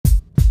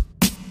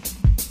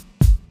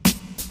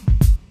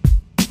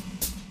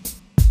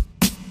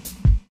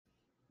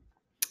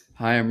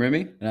Hi, I'm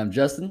Remy, And I'm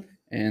Justin.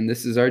 and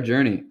this is our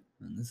journey.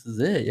 And this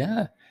is it,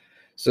 yeah.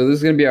 So this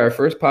is going to be our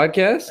first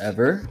podcast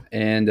Ever.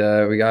 and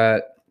we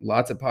got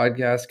lots of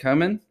podcasts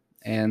coming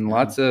and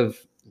lots of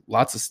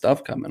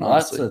stuff coming.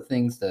 Lots honestly. of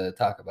things to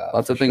talk about.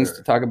 Lots of things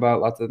to talk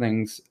about. Lots of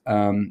things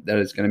that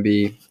is going to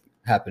be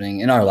happening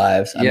in our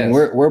lives. I mean,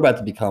 Yes. we're about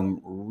to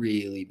become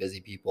really busy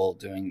people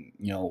doing,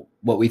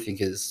 what we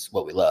think is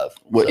what we love.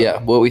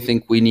 what we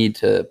think we need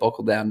to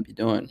buckle down and be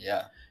doing.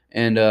 Yeah.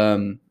 And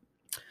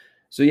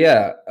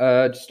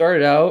to start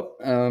it out,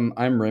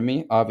 I'm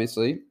Remy,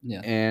 obviously.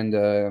 Yeah. And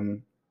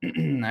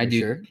I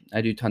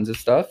do tons of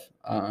stuff.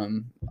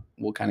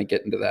 We'll kind of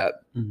get into that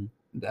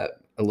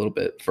a little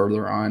bit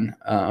further on.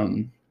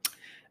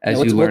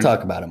 We'll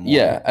talk about it more.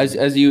 Yeah,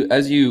 as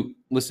you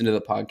listen to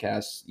the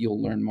podcast, you'll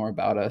learn more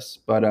about us.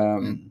 But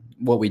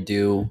what we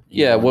do.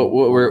 What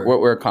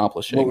we're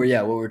accomplishing. What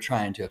we're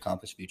trying to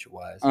accomplish future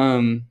wise.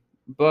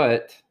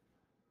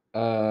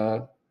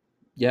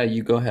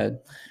 You go ahead.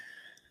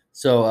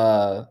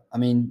 So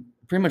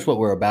pretty much what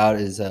we're about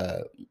is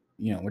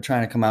we're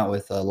trying to come out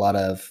with a lot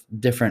of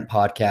different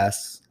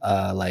podcasts,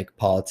 like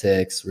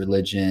politics,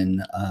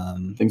 religion,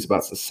 things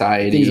about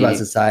society,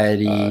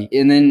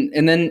 and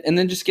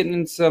then just getting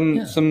in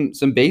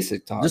some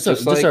basic talk,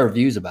 just our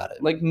views about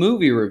it, like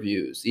movie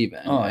reviews, even,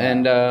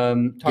 and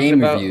talking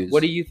game about reviews.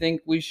 What do you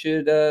think we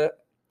should,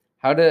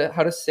 how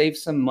to save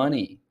some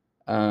money,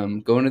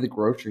 going to the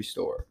grocery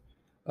store,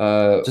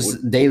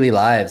 just daily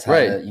lives,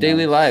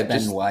 daily lives,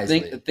 spend just wisely.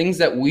 Things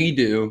that we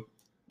do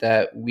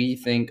that we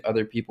think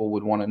other people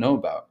would want to know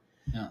about.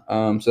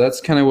 Yeah. So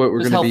that's kind of what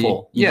we're going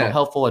to be.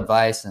 Helpful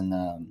advice and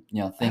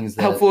things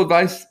that helpful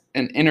advice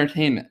and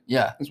entertainment.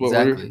 Yeah, is what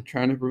we're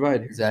trying to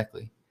provide here.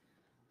 Exactly.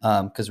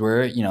 Because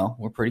we're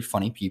pretty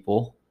funny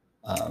people.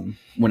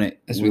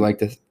 As we like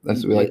to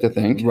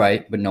think,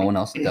 right? But no one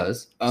else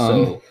does.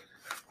 All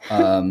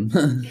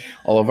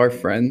of our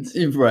friends,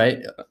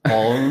 right?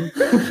 All of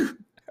them.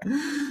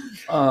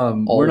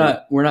 We're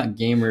not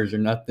gamers or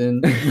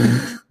nothing.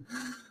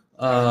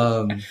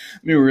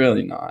 We're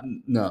really not.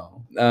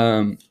 No.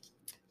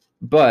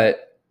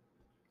 But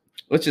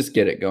let's just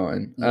get it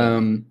going.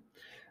 Yeah.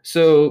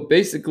 So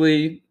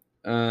basically,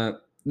 this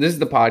is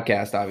the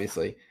podcast,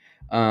 obviously.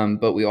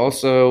 But we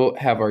also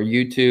have our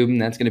YouTube,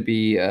 and that's going to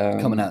be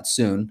coming out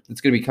soon.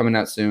 It's going to be coming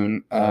out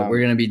soon. We're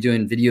going to be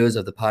doing videos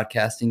of the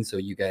podcasting, so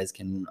you guys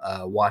can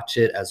watch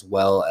it as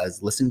well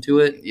as listen to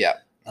it. Yeah.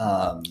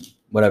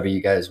 Whatever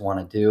you guys want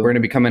to do. We're going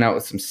to be coming out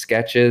with some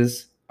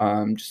sketches,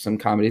 just some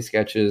comedy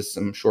sketches,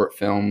 some short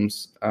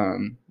films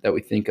that we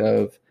think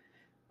of.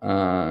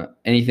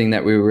 Anything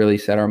that we really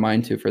set our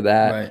mind to for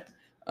that. Right.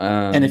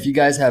 And if you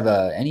guys have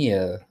any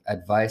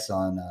advice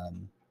on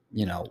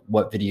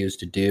what videos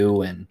to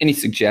do and any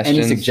suggestions,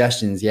 to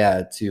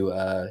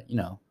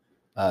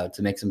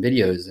make some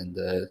videos and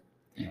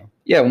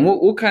and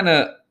we'll kind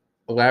of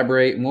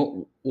elaborate, and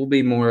we'll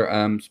be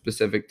more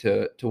specific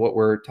to what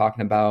we're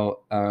talking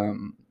about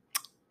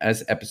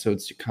as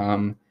episodes to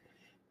come,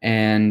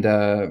 and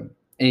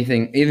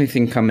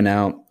anything coming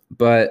out.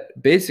 But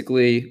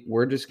basically,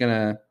 we're just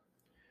gonna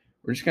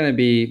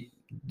be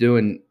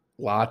doing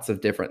lots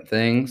of different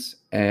things,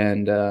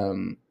 and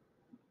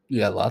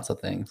lots of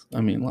things.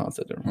 I mean, lots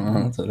of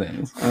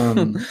things.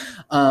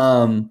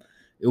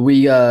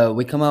 We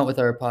come out with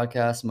our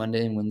podcast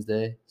Monday and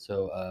Wednesday,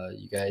 so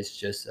you guys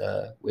just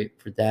wait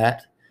for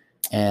that,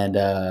 and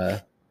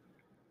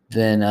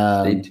then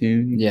stay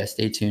tuned. Yeah,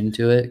 stay tuned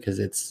to it because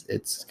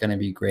it's gonna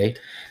be great.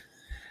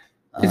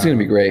 It's going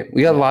to be great.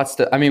 We got lots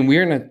to. I mean,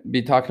 we're going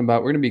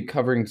to be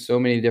covering so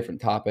many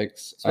different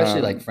topics,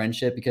 especially like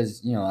friendship,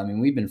 because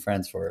we've been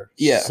friends for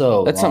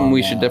so that's something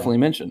we should definitely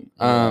mention.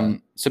 Yeah.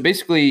 So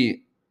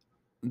basically,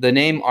 the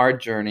name Our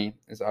Journey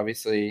is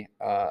obviously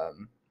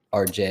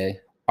RJ.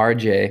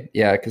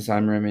 Yeah, because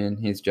I'm Remy and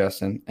he's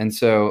Justin, and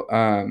so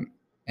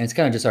and it's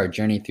kind of just our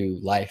journey through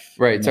life.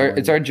 Right.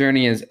 It's our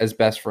journey as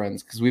best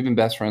friends, because we've been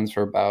best friends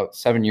for about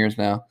 7 years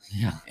now.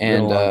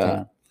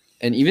 Yeah.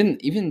 And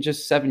even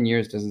just 7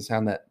 years doesn't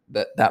sound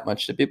that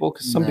much to people,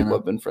 because some people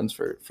have been friends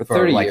for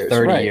 30 like years.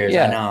 30 years.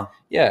 Yeah. I know.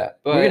 Yeah,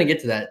 but we're gonna get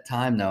to that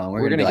time though, and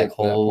we're gonna be like,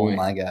 oh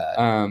my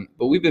god.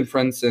 But we've been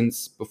friends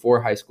since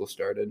before high school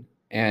started,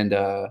 and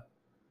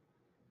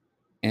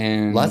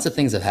lots of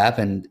things have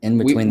happened in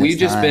between. We've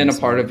just been a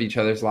part of each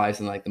other's lives,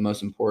 and like the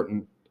most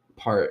important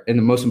part and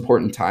the most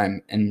important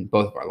time in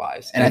both of our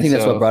lives. And I think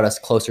that's what brought us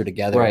closer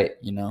together. Right.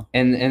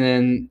 And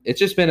then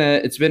it's been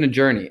a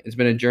journey. It's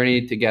been a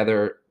journey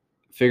together,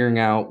 figuring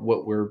out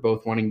what we're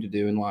both wanting to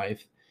do in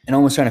life, and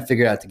almost trying to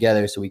figure it out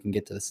together so we can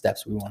get to the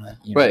steps we want to.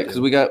 Right, because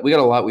we got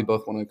a lot we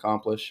both want to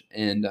accomplish,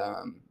 and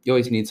you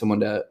always need someone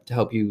to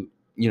help you,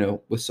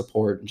 with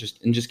support and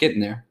just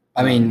getting there.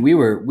 I mean, we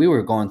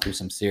were going through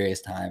some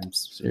serious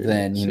times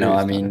then.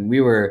 We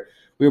were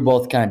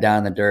both kind of down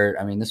in the dirt.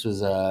 I mean, this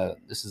is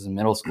in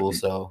middle school,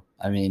 so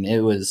I mean,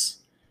 it was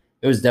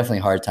definitely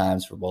hard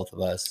times for both of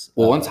us.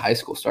 Well, once high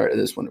school started,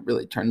 this when it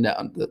really turned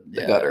down the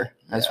gutter.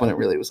 That's when it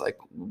really was like,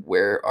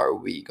 where are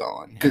we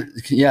going?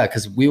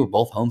 Because we were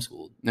both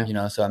homeschooled,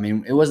 Yeah. So I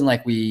mean, it wasn't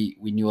like we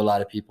knew a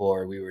lot of people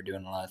or we were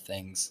doing a lot of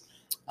things.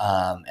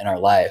 in our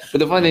life. But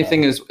the funny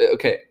thing is,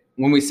 okay,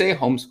 when we say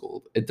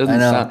homeschooled, it doesn't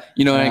sound,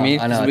 you know what I mean?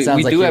 I know. We, it sounds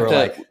we like do you have were to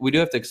like, we do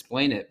have to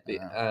explain it,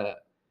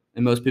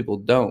 and most people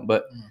don't.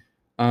 But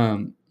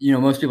you know,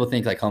 most people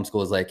think like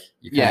homeschool is like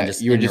you kind of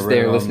just you were in just your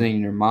there room. listening to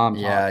your mom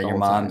talk. Yeah, the your whole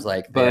mom's time.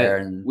 like but there,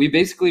 and we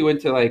basically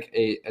went to like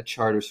a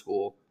charter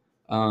school.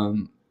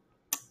 And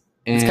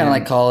it's kind of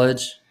like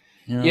college.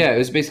 You know? Yeah, it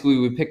was basically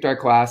we picked our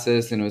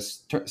classes, and it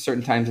was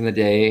certain times in the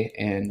day,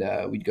 and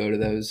we'd go to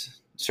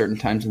those certain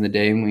times in the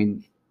day, and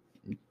we'd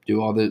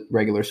do all the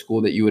regular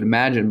school that you would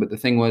imagine. But the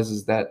thing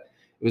is that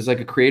it was like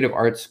a creative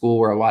arts school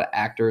where a lot of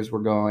actors were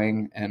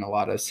going, and a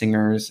lot of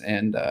singers,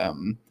 and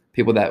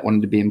people that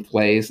wanted to be in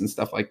plays and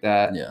stuff like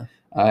that. Yeah.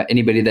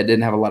 Anybody that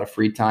didn't have a lot of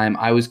free time.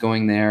 I was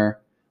going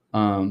there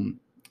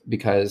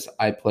because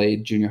I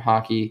played junior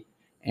hockey,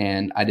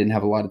 and I didn't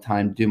have a lot of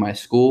time to do my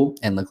school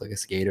and look like a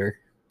skater.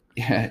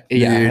 Yeah,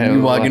 Dude,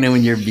 you walking in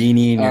with your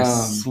beanie and your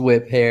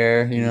swip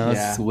hair, you know,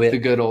 the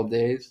good old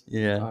days.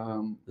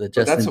 Yeah, the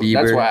Justin Bieber.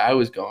 That's why I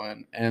was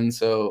going, and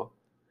so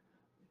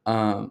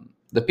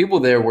the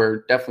people there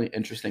were definitely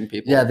interesting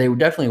people. Yeah, they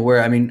definitely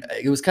were. I mean,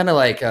 it was kind of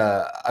like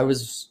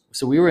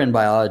we were in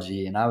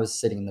biology, and I was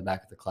sitting in the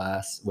back of the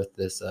class with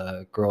this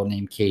girl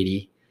named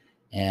Katie,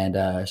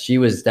 and she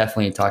was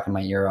definitely talking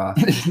my ear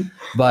off,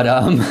 but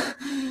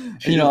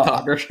you know,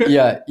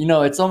 yeah, you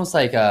know, it's almost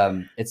like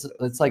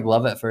it's like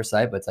love at first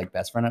sight, but it's like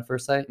best friend at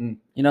first sight.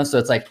 You know, so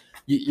it's like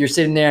you're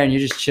sitting there and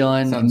you're just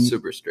chilling. Sounds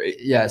super straight.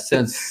 Yeah,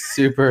 sounds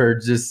super.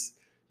 Just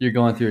you're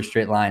going through a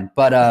straight line,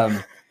 but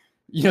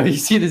you know, you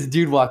see this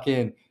dude walk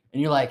in,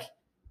 and you're like,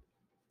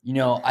 you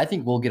know, I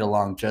think we'll get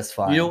along just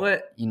fine. You know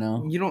what? You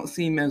know, you don't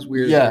seem as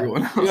weird as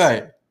everyone else,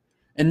 right?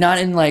 And not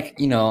in like,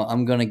 you know,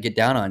 I'm gonna get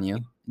down on you.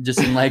 Just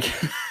in like.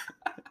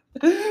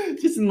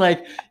 Just in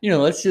like, you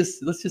know, let's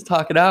just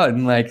talk it out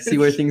and like see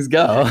where things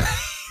go.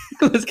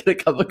 Let's get a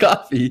cup of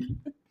coffee.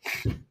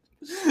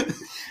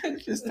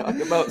 Just talk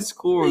about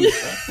school and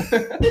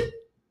stuff.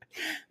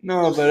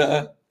 No,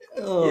 but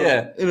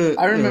yeah,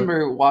 I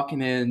remember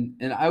walking in,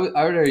 and I would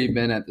already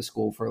been at the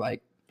school for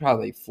like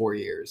probably 4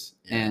 years,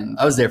 and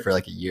I was there for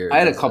like a year. I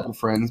had a couple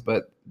friends,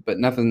 but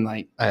nothing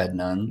like I had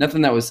none.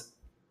 Nothing that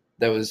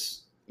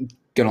was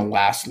gonna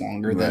last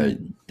longer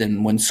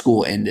than when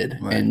school ended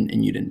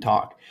and you didn't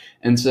talk.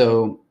 And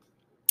so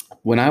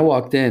when I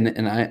walked in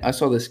and I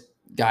saw this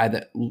guy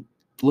that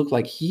looked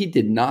like he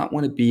did not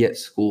want to be at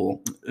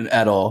school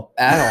at all,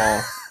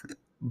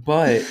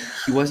 but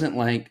he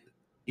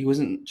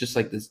wasn't just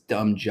like this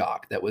dumb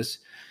jock that was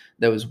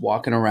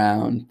walking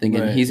around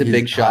thinking he's a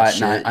big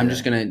shot and I'm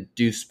just gonna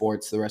do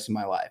sports the rest of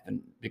my life and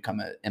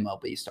become an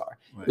MLB star.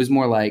 It was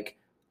more like,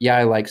 yeah,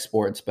 I like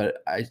sports,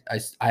 but I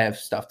have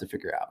stuff to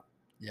figure out.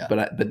 Yeah,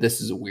 but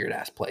this is a weird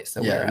ass place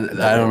that we're at.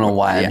 I don't know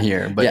why I'm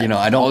here, but you know,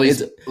 I don't. All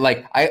these,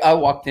 like I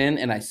walked in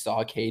and I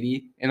saw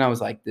Katie, and I was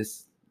like,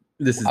 this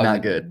is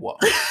not good. Whoa.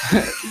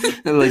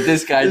 Like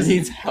this guy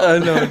needs help. I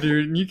know,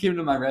 dude. And you came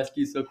to my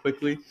rescue so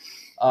quickly.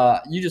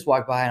 You just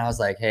walked by and I was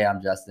like, "Hey,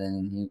 I'm Justin."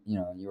 And you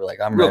know, you were like,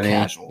 "I'm real ready."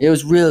 Casual. It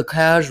was real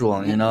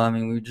casual, you know. I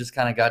mean, we just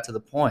kind of got to the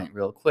point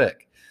real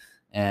quick.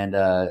 And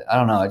I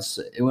don't know,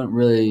 it went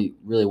really,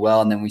 really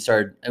well. And then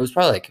it was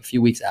probably like a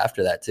few weeks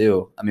after that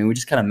too. I mean, we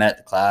just kind of met at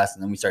the class,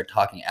 and then we started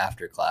talking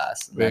after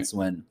class. And that's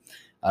when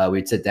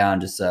we'd sit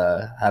down, just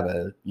have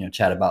a, you know,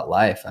 chat about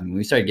life. I mean,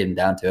 we started getting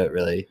down to it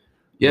really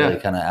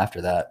kind of after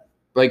that.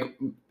 Like,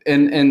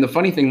 and the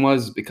funny thing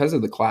was, because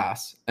of the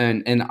class,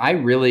 and I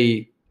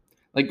really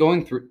like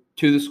going through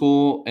to the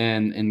school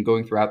and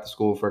going throughout the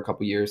school for a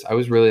couple years, I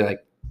was really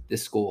like,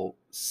 this school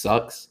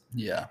sucks.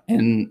 Yeah.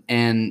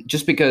 And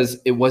just because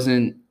it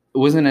wasn't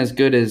as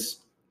good as,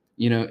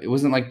 you know, it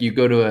wasn't like you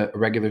go to a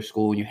regular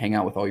school and you hang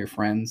out with all your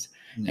friends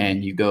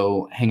and you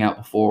go hang out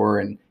before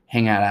and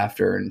hang out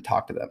after and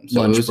talk to them.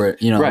 So lunch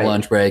break, you know,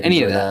 lunch break,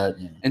 any of that.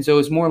 Yeah. And so it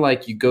was more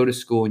like you go to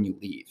school and you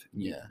leave.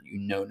 And you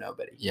know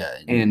nobody. Yeah.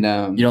 And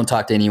you don't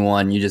talk to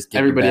anyone. You just get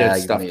everybody your bag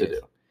had stuff and to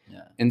do.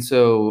 Yeah. And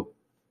so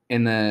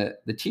and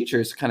the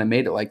teachers kind of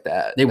made it like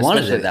that. They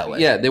wanted it that way.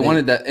 Yeah, they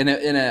wanted that. And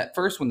at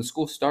first, when the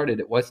school started,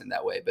 it wasn't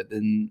that way. But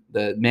then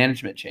the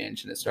management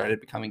changed, and it started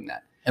becoming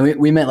that. And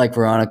we met like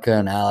Veronica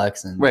and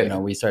Alex, and you know,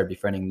 we started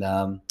befriending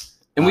them.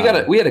 And we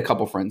had a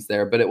couple friends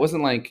there, but it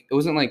wasn't like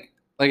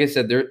I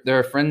said, there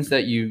are friends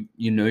that you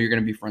know you're going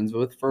to be friends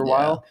with for a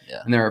while,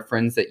 and there are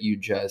friends that you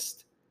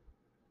just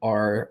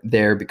are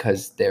there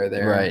because they're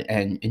there,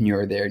 and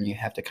you're there, and you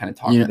have to kind of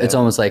talk to them. It's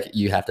almost like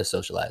you have to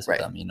socialize with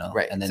them, you know.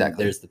 And then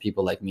there's the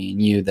people like me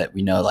and you that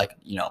we know, like,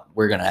 you know,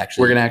 we're gonna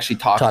actually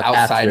talk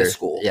outside of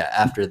school. Yeah,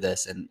 after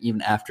this, and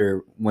even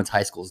after once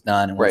high school's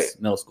done and once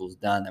middle school's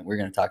done, that we're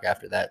gonna talk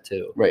after that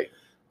too.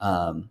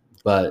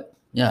 But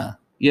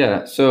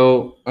yeah.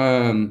 So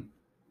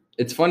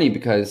it's funny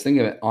because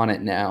think of it on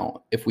it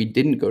now. If we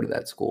didn't go to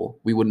that school,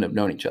 we wouldn't have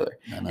known each other,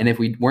 and if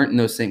we weren't in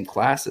those same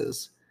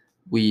classes.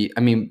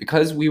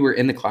 Because we were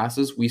in the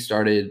classes, we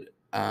started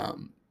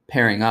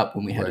pairing up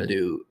when we had to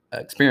do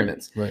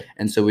experiments.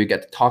 And so we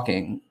got to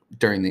talking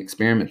during the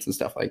experiments and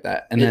stuff like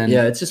that. And then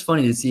it's just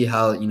funny to see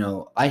how, you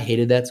know, I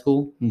hated that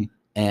school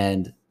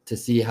and to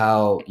see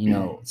how,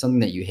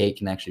 something that you hate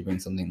can actually bring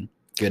something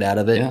good out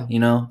of it,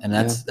 and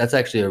that's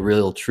actually a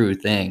real true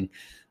thing.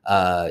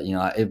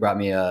 It brought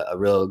me a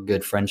real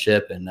good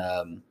friendship and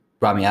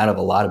brought me out of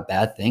a lot of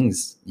bad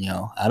things,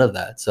 out of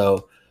that.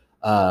 So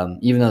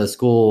even though the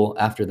school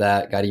after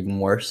that got even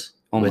worse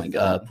with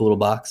Poodle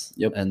Box,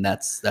 and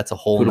that's a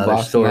whole Poodle nother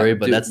Box, story.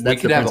 But dude, that's we the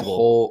could have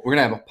principal. we're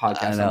gonna have a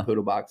podcast on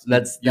Poodle Box.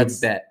 That's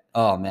bet.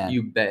 Oh man,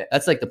 you bet.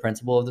 That's like the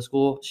principal of the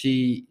school.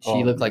 She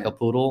looked like a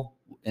poodle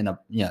in a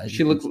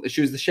She was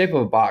the shape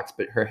of a box,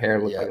 but her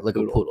hair looked like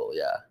a poodle.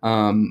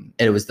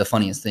 It was the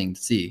funniest thing to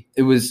see.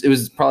 It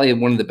was probably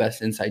one of the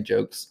best inside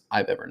jokes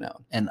I've ever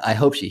known. And I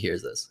hope she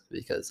hears this,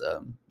 because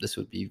this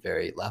would be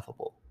very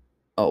laughable.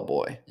 Oh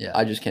boy, yeah.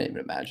 I just can't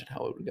even imagine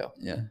how it would go.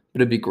 Yeah,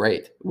 but it'd be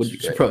great. It would be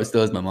great. She probably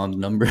still has my mom's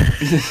number.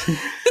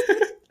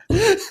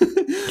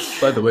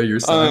 By the way, your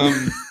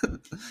son.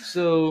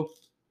 So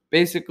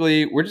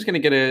basically, we're just gonna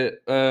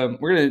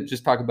we're gonna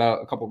just talk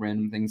about a couple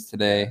random things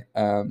today.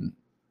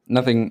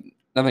 Nothing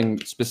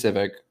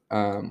specific.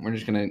 We're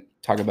just gonna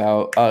talk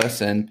about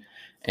us and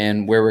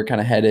where we're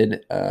kind of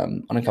headed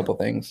on a couple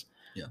things.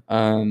 Yeah.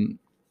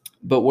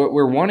 But what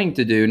we're wanting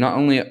to do, not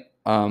only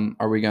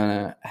are we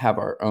gonna have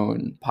our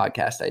own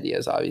podcast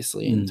ideas,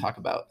 obviously, and talk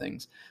about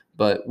things,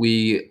 but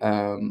we're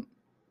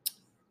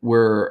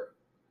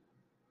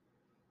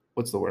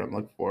what's the word I'm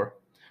looking for?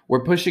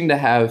 We're pushing to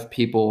have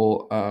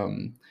people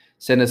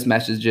send us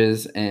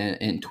messages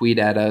and tweet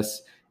at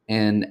us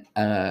and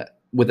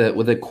with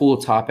a cool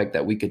topic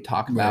that we could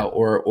talk about,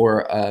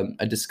 or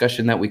a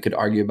discussion that we could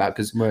argue about,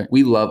 because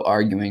we love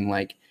arguing,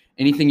 like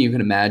anything you can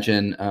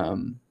imagine.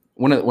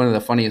 One of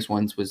the funniest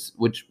ones was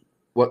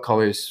what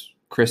colors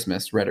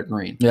Christmas, red or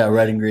green? Yeah,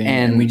 red and green.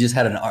 And we just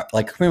had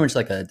pretty much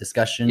like a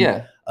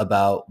discussion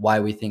about why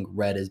we think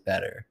red is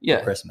better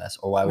for Christmas,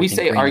 or why we think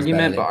say green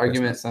argument, is but better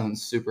argument Christmas.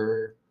 sounds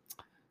super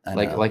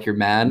like you're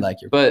mad.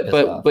 Like you're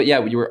but yeah,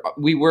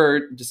 we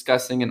were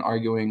discussing and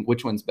arguing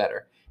which one's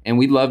better. And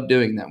we love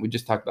doing that. We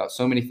just talk about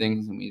so many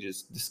things and we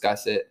just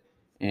discuss it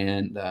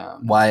and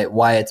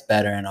why it's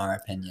better in our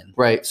opinion.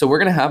 Right. So we're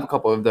going to have a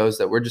couple of those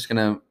that we're just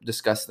going to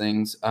discuss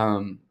things.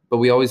 But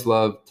we always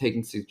love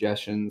taking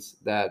suggestions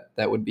that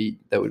would be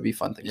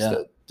fun things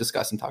to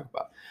discuss and talk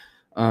about.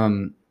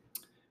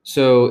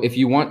 So if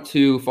you want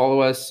to follow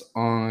us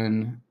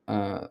on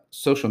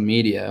social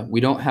media,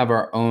 we don't have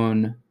our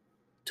own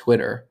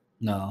Twitter.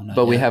 No,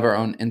 but we have our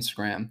own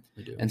Instagram.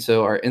 We do. And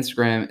so our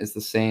Instagram is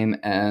the same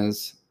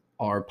as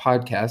our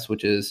podcast,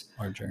 which is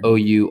Our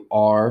Journey.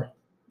 OUR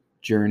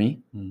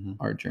Journey.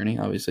 Our Journey,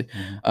 obviously.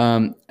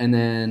 And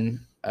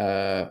then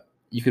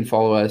you can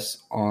follow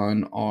us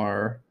on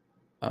our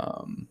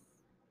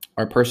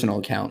personal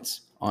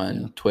accounts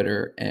on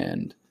Twitter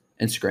and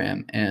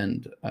Instagram,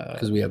 and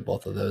because we have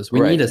both of those. We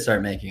need to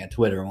start making a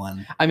Twitter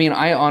one. I mean,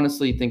 I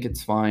honestly think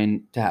it's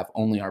fine to have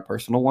only our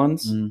personal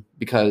ones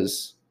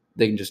because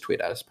they can just tweet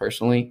at us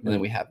personally, and then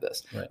we have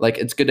this. Like,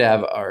 it's good to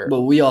have our.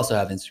 But we also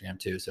have Instagram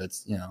too, so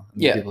it's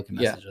people can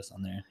message us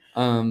on there.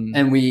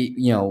 And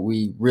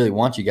we really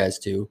want you guys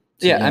to.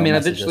 I mean,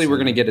 eventually we're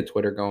gonna get a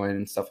Twitter going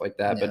and stuff like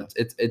that, but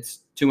it's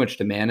too much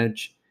to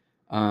manage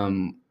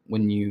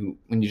when you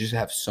just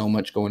have so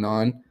much going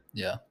on.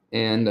 Yeah,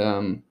 and I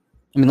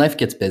mean, life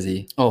gets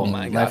busy. Oh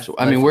my gosh!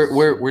 I mean,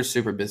 we're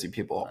super busy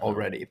people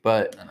already,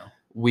 but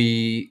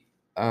we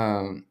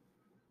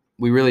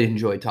really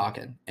enjoy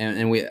talking,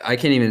 and I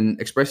can't even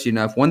express to you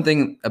enough. One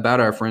thing about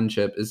our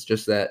friendship is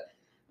just that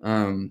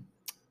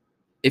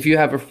if you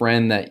have a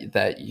friend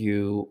that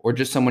you, or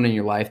just someone in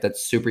your life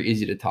that's super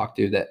easy to talk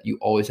to, that you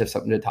always have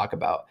something to talk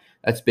about,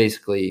 that's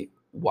basically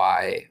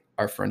why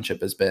our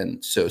friendship has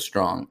been so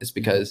strong. Is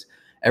because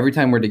every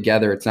time we're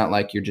together, it's not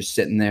like you're just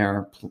sitting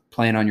there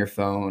playing on your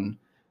phone,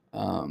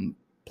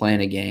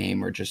 playing a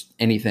game, or just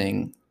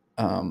anything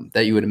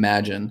that you would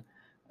imagine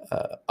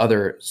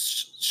other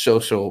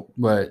social.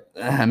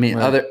 I mean,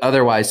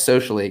 otherwise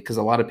socially, because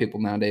a lot of people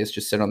nowadays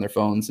just sit on their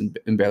phones and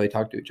barely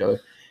talk to each other.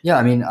 Yeah,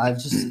 I mean, I've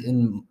just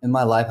in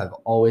my life, I've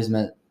always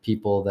met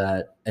people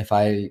that if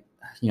I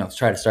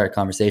try to start a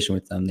conversation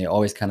with them, they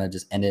always kind of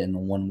just end it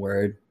in one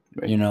word,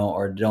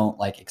 or don't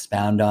like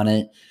expound on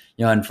it.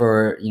 And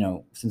for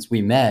since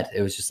we met,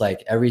 it was just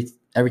like every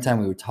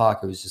time we would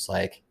talk, it was just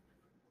like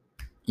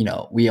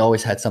we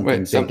always had something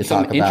big to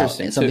talk about,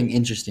 and something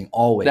interesting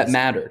always that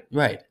mattered.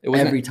 Right. It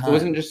wasn't every time. It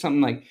wasn't just something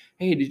like,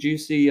 hey, did you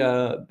see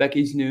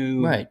Becky's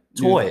new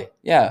toy?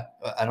 Yeah.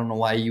 I don't know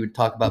why you would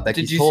talk about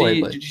Becky's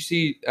toy. Did you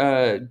see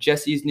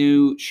Jesse's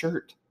new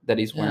shirt that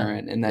he's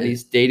wearing, and that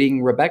he's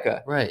dating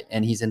Rebecca? Right.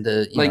 And he's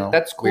into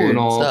that's cool and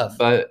all stuff.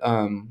 But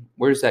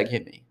where does that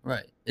get me?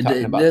 Right.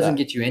 It doesn't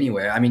get you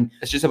anywhere. I mean,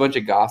 it's just a bunch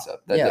of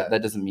gossip.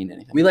 That doesn't mean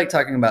anything. We like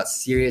talking about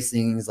serious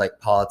things like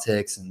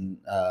politics and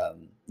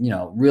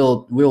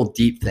real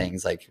deep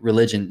things like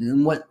religion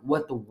and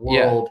what the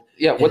world.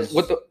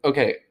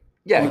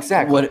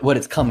 Exactly. What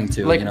it's coming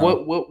to. Like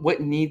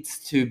what needs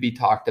to be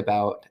talked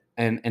about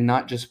and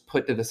not just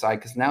put to the side,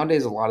 because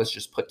nowadays a lot is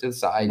just put to the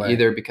side,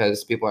 either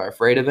because people are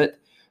afraid of it,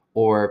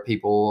 or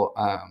people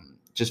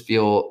just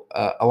feel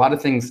a lot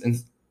of things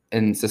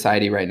in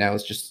society right now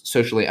is just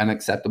socially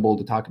unacceptable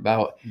to talk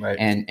about, Right.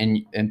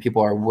 and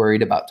people are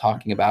worried about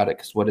talking about it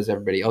because what is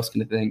everybody else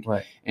going to think?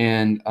 Right.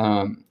 And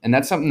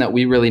that's something that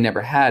we really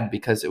never had,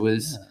 because it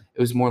was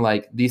more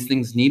like these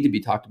things need to be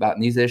talked about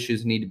and these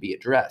issues need to be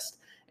addressed.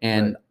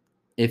 And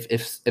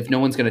if no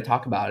one's going to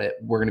talk about it,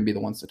 we're going to be the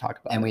ones to talk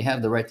about it. And we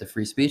have the right to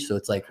free speech, so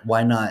it's like,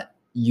 why not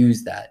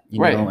use that, you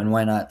know, and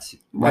why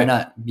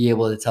not be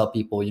able to tell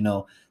people, you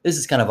know, this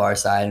is kind of our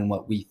side and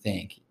what we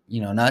think,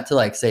 you know, not to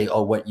like say,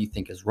 oh, what you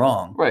think is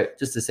wrong,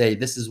 just to say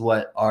this is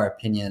what our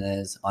opinion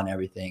is on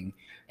everything.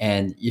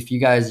 And if you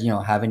guys, you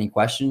know, have any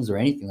questions or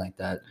anything like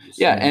that,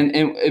 and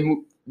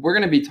we're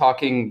going to be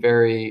talking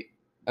very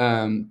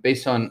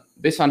based on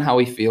how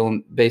we feel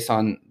and based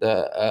on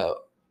the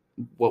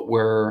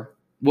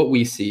what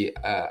we see,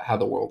 how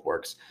the world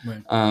works.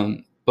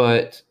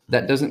 But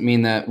that doesn't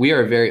mean that we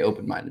are very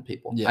open-minded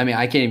people. I mean,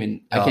 I can't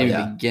even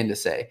begin to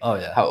say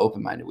how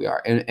open-minded we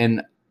are.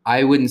 And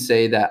I wouldn't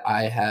say that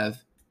I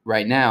have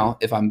right now,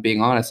 if I'm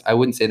being honest, I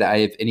wouldn't say that I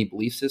have any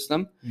belief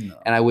system,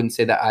 and I wouldn't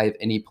say that I have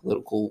any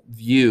political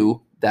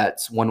view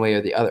that's one way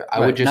or the other. I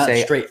would just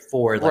say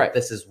straightforward, like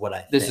this is what I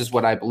think. This is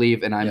what I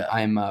believe, and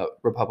I'm a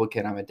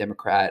Republican, I'm a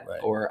Democrat,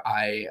 or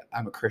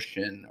I'm a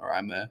Christian, or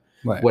I'm a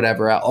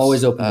whatever else.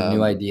 Always open to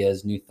new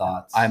ideas, new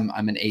thoughts. I'm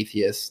an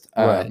atheist.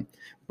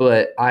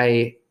 But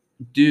I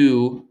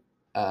do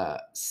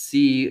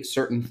see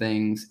certain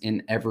things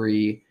in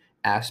every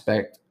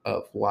aspect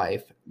of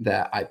life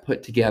that I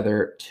put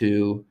together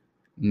to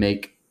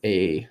make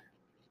a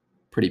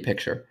pretty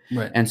picture.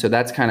 And so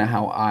that's kind of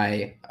how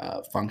I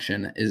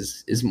function,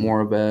 is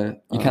more of a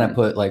you kind of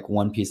put like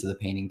one piece of the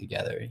painting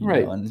together, you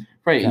know, and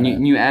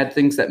and you add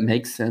things that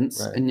make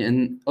sense,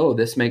 and oh,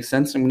 this makes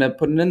sense, I'm gonna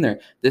put it in there.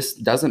 This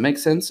doesn't make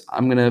sense,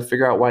 I'm gonna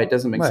figure out why it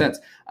doesn't make sense.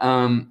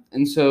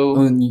 And so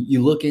when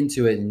you look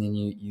into it and then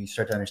you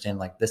start to understand,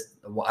 like, this,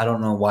 I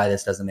don't know why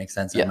this doesn't make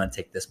sense, I'm gonna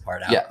take this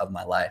part out of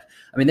my life.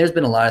 I mean, there's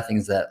been a lot of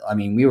things that, I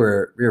mean, we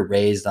were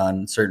raised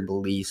on certain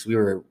beliefs, we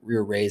were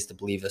raised to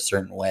believe a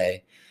certain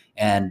way.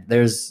 And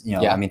there's, you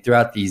know, I mean,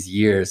 throughout these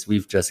years,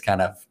 we've just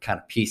kind of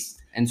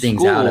pieced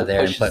things out of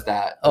there and put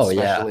that.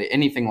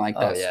 Anything like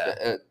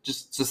that.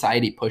 Just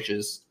society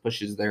pushes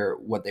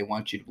what they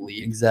want you to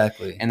believe.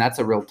 Exactly. And that's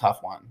a real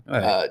tough one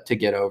to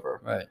get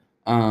over.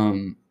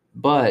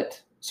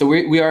 But so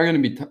we are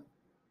going to be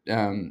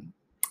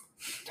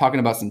talking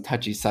about some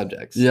touchy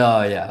subjects.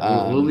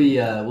 We'll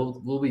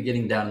be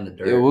getting down in the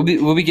dirt.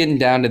 We'll be getting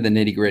down to the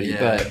nitty gritty.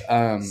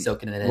 But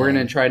soaking it in. We're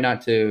going to try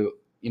not to,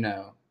 you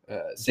know,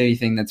 say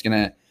anything that's going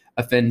to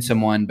offend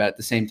someone, but at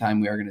the same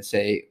time, we are going to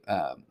say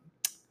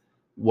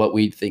what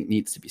we think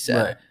needs to be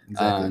said.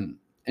 Exactly.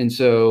 And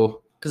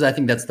so, because I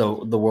think that's the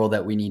world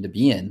that we need to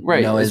be in.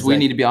 You know, is we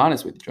need to be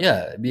honest with each other.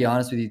 Yeah, be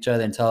honest with each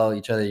other and tell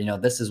each other, you know,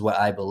 this is what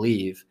I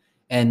believe.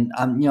 And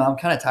I'm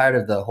kind of tired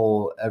of the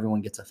whole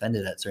everyone gets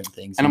offended at certain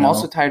things. And I'm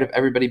also tired of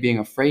everybody being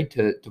afraid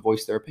to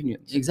voice their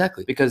opinions.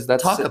 Exactly. Because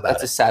that's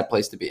a sad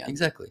place to be in.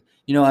 Exactly.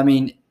 You know, I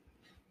mean,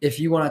 if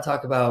you want to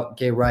talk about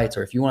gay rights,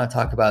 or if you want to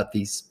talk about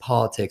these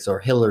politics, or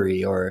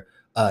Hillary, or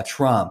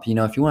Trump, you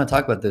know, if you want to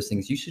talk about those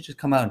things, you should just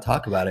come out and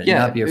talk about it and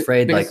not be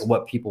afraid, like,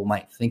 what people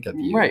might think of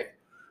you.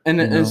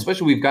 And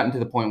especially we've gotten to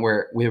the point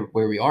where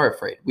we are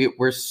afraid.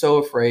 We're so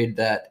afraid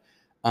that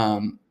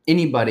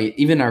anybody,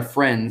 even our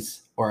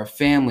friends or our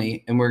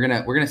family, and we're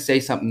gonna say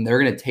something, they're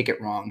gonna take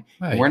it wrong,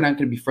 and we're not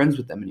gonna be friends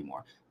with them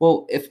anymore.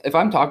 Well, if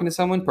I'm talking to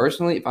someone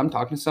personally, if I'm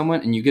talking to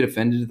someone and you get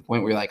offended to the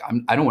point where you're like,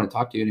 I don't want to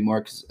talk to you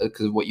anymore because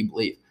of what you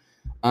believe,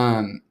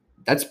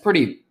 that's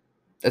pretty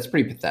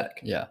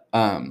pathetic.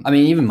 I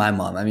mean, even my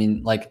mom, I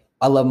mean, like,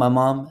 I love my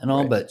mom and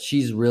all, but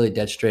she's really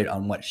dead straight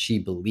on what she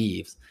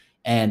believes.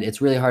 And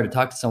it's really hard to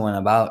talk to someone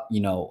about,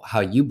 you know,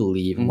 how you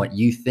believe and what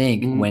you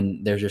think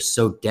when they're just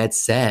so dead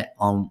set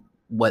on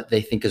what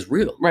they think is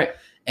real.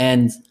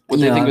 And what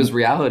they think is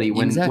reality,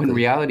 when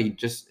reality,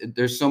 just,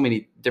 there's so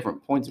many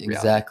different points of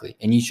reality. Exactly.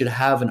 And you should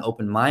have an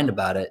open mind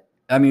about it.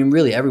 I mean,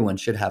 really, everyone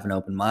should have an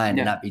open mind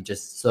and not be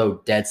just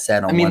so dead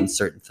set on one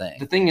certain thing.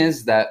 The thing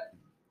is that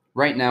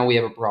right now we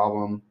have a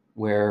problem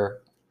where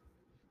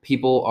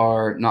people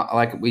are not,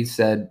 like we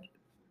said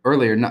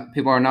earlier,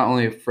 people are not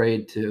only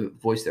afraid to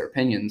voice their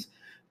opinions,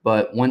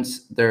 but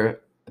once their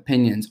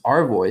opinions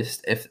are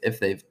voiced, if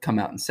they've come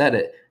out and said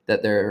it,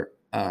 that they're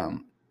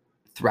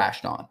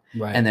thrashed on.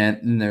 And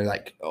then they're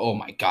like, oh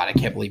my God, I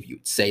can't believe you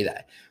would say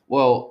that.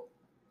 Well,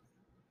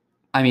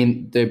 I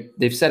mean,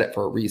 they've said it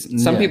for a reason.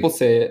 Some people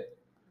say it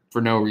for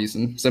no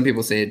reason. Some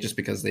people say it just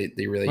because they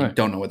really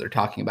don't know what they're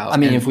talking about. I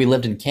mean, if we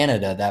lived in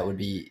Canada, that would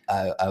be,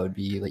 I would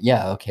be like,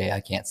 yeah, okay,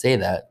 I can't say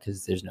that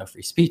because there's no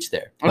free speech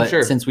there. But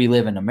since we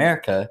live in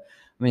America,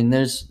 I mean,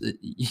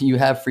 you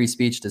have free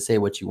speech to say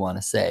what you want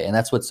to say. And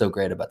that's what's so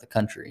great about the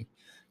country.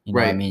 You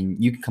know, I mean,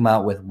 you can come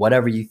out with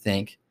whatever you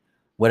think,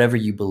 whatever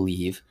you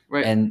believe,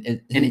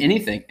 and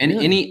anything, and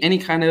any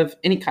kind of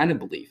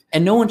belief,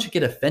 and no one should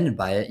get offended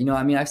by it. You know,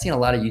 I mean, I've seen a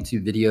lot of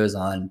YouTube videos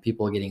on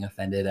people getting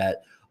offended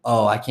at,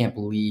 oh, I can't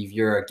believe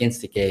you're against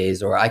the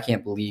gays, or I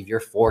can't believe you're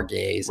for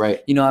gays.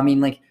 Right. You know, I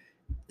mean, like,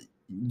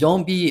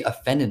 don't be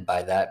offended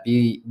by that.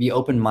 Be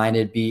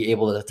open-minded, be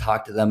able to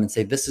talk to them and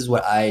say, this is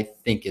what I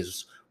think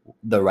is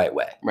the right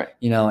way. Right.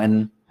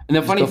 And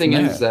the funny thing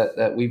is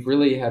that we've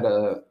really had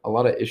a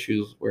lot of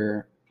issues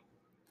where,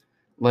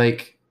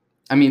 like,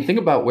 I mean, think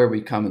about where we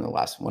come in the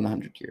last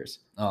 100 years,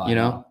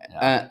 Yeah.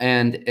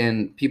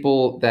 And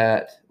people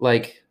that,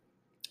 like,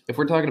 if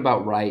we're talking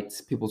about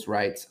people's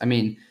rights, I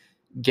mean,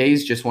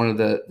 gays just wanted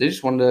to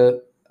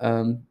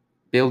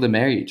be able to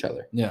marry each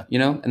other. Yeah.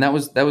 And that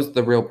was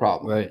the real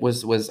problem. Right.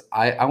 Was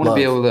I want to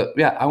be able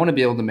to, I want to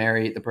be able to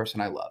marry the person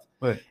I love.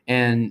 Right.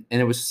 And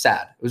it was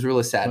sad. It was a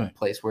really sad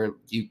place where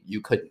you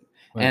couldn't.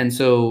 Right. And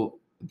so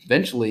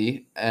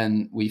eventually,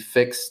 and we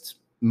fixed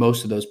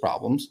most of those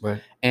problems.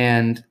 Right.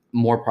 And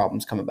more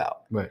problems come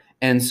about. Right.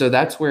 And so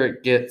that's where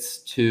it gets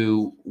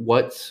to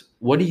what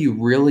do you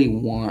really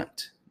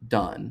want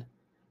done,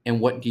 and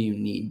what do you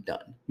need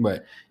done?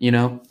 Right.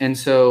 And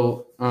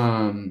so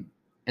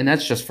and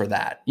that's just for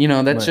that.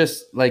 That's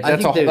just like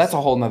that's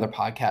a whole nother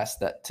podcast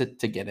that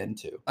to get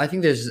into. I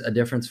think there's a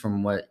difference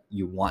from what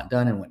you want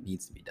done and what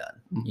needs to be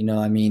done. Mm-hmm.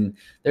 I mean,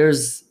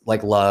 there's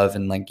like love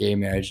and like gay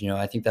marriage,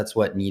 I think that's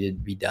what needed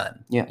to be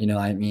done. Yeah.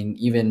 I mean,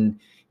 even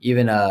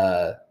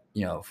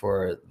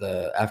for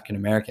the African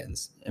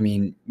Americans, I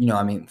mean,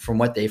 from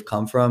what they've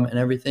come from and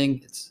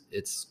everything,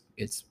 it's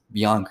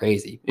beyond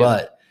crazy. Yeah.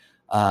 But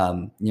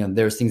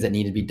there's things that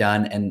need to be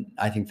done, and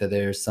I think that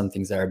there's some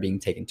things that are being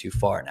taken too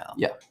far now.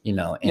 Yeah.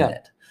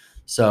 It.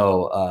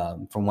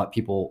 So from what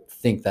people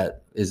think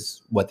that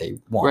is what they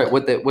want. Right.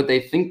 What they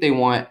think they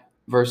want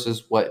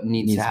versus what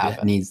needs to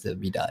happen. Needs to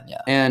be done.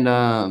 Yeah.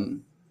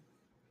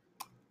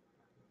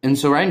 And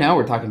so right now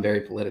we're talking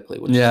very politically,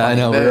 which is funny. I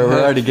know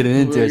we're already getting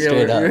into it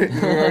straight up.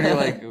 We're already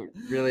like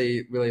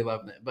really, really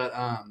loving it. But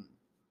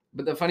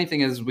the funny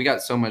thing is we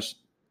got so much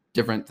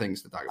different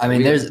things to talk about. I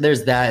mean, there's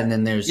that, and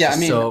then there's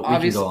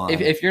obviously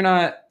if you're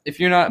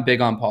not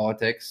big on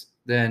politics,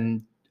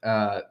 then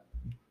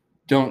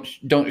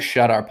don't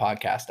shut our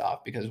podcast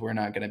off, because we're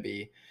not going to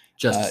be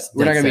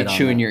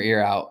chewing your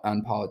ear out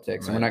on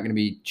politics, and we're not going to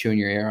be chewing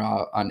your ear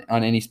out on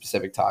any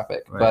specific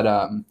topic. Right.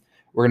 But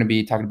we're going to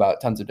be talking about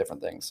tons of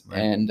different things.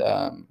 Right. And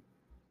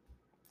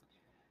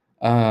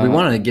we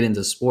wanted to get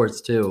into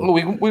sports too. Well,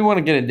 we want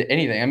to get into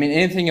anything. I mean,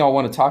 anything y'all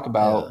want to talk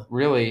about,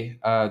 really,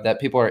 that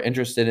people are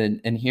interested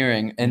in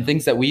hearing, and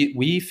things that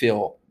we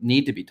feel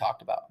need to be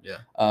talked about. Yeah.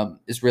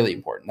 Is really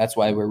important. That's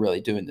why we're really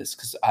doing this,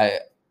 because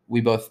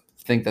we both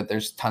think that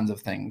there's tons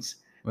of things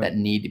that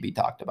need to be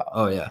talked about.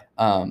 Oh yeah.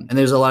 And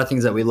there's a lot of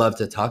things that we love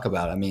to talk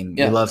about. I mean,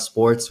 we love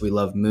sports, we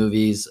love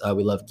movies,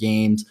 we love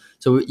games.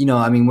 So,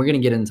 I mean, we're going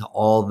to get into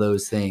all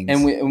those things.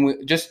 And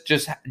we just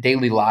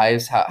daily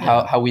lives,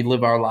 how we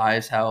live our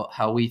lives,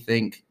 how we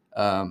think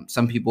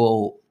some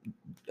people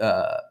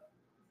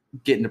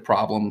get into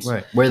problems.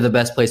 Right. We're the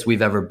best place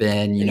we've ever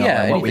been,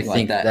 and what we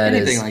think that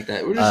anything is like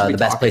that. The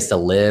best place to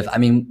live. I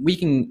mean, we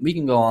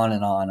can go on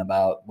and on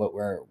about what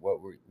we're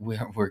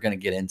going to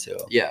get into.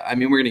 Yeah, I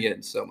mean, we're going to get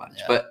into so much.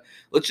 Yeah. But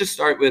let's just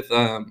start with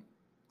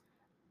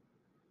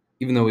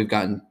even though we've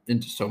gotten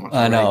into so much.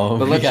 I know.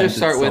 But let's just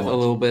start with a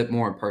little bit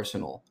more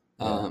personal.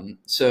 Yeah.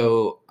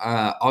 So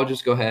I'll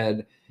just go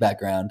ahead.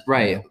 Background.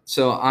 Right. Yeah.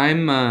 So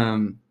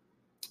I'm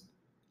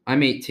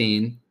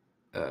 18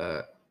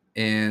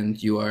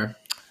 and you are?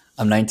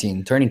 I'm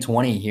 19, turning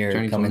 20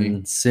 here,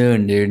 coming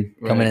soon, dude.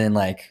 Right. Coming in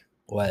like,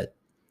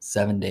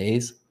 7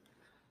 days?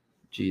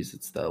 Jeez,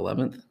 it's the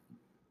 11th?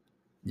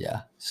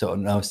 Yeah. So,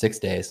 no, 6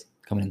 days.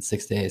 Coming in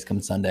 6 days,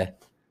 coming Sunday.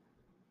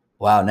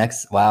 Wow,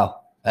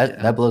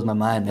 that blows my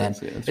mind, man.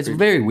 It's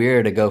very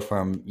weird to go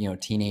from,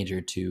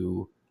 teenager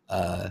to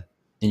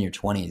in your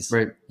 20s.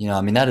 Right.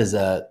 I mean, that is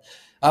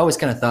I always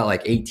kind of thought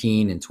like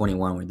 18 and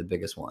 21 were the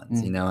biggest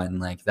ones, and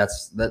like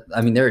that's.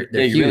 I mean, they're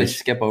huge. You really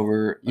skip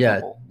over.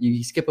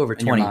 You skip over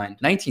 20.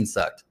 19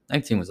 sucked.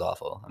 19 was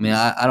awful. I mean,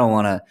 I don't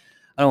want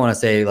to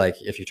say like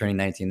if you're turning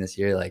 19 this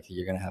year, like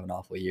you're gonna have an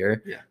awful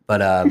year. Yeah.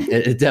 But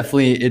it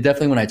definitely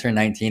when I turned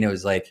 19, it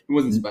was like it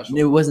wasn't special.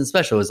 It wasn't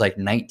special. It was like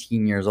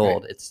 19 years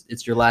old. Right.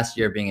 It's your last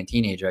year being a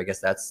teenager. I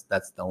guess that's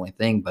the only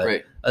thing.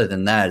 But other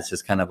than that, it's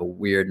just kind of a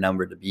weird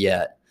number to be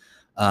at.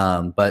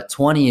 But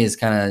 20 is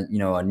kind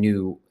of a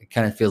new.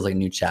 Kind of feels like a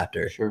new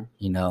chapter. Sure.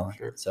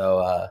 Sure.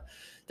 So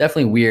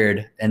definitely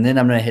weird. And then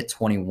I'm gonna hit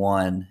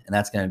 21, and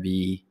that's gonna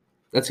be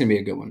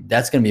a good one.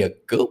 That's gonna be a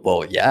good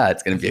one. Yeah,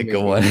 it's gonna be a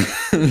good one.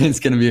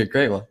 It's gonna be a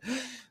great one.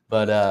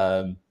 But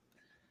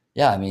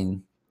yeah, I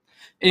mean,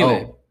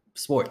 anyway,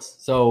 sports.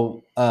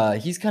 So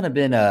he's kind of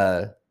been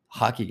a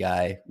hockey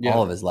guy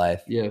all of his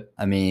life. Yeah.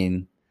 I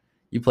mean,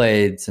 you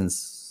played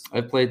since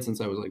I've played since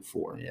I was like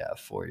 4. Yeah,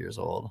 4 years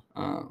old.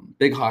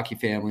 Big hockey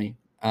family.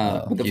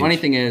 But the funny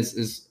thing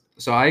is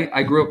so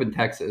I grew up in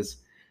Texas,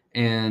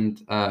 and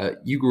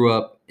you grew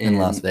up in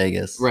Las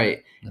Vegas,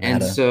 right? Nevada.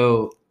 And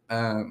so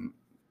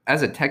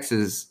as a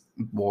Texas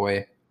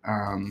boy,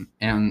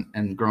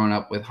 and growing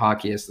up with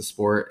hockey as the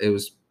sport, it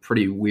was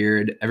pretty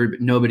weird.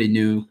 Nobody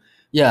knew,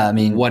 I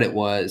mean, what it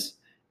was,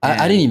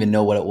 I didn't even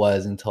know what it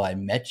was until I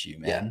met you,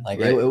 man. Yeah, like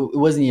right. it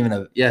wasn't even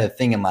a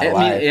thing in my life.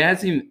 I mean, it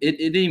hasn't even, it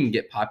didn't even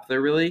get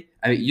popular really.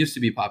 I mean, it used to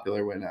be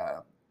popular when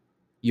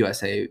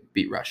USA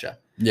beat Russia.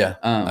 Yeah,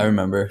 I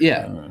remember.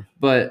 Yeah,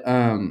 but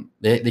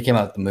they came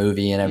out with the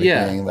movie and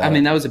everything. Yeah, I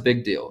mean that was a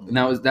big deal, and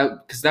that was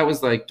because that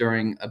was like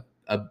during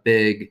a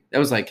big, that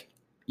was like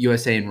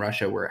USA and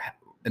Russia were,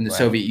 and the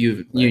Soviet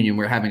Union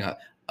were having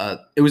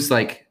it was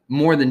like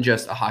more than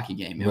just a hockey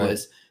game.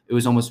 It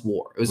was almost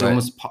war. It was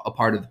almost a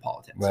part of the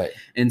politics. Right.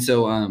 And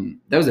so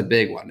that was a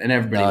big one, and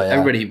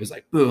everybody was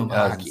like, boom,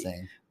 hockey.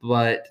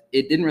 But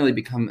it didn't really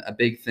become a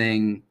big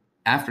thing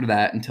after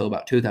that until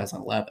about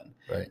 2011.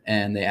 Right.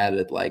 And they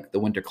added like the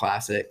Winter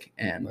Classic,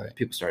 and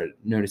people started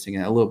noticing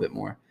it a little bit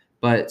more.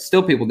 But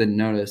still, people didn't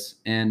notice.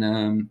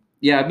 And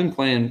yeah, I've been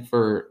playing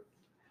for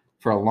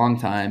a long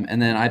time.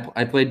 And then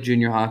I played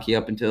junior hockey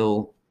up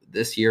until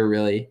this year,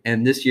 really.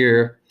 And this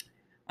year,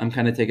 I'm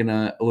kind of taking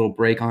a little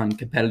break on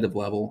competitive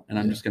level, and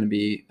I'm just going to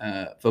be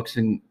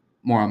focusing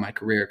more on my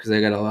career because I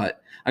got a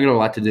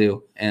lot to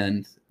do.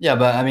 And yeah,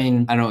 but I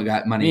mean, I don't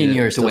got money. Me and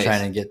you are still waste.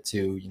 trying to get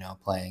to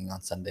playing on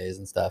Sundays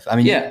and stuff. I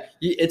mean, yeah,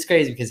 it's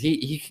crazy because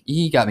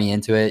he got me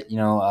into it.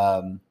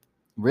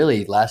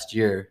 Really last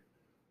year.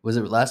 Was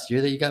it last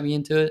year that you got me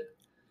into it?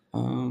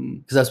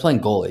 Because I was playing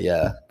goalie.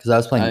 Yeah, because I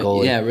was playing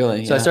goalie. Yeah,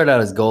 really. So I started out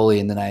as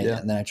goalie, and then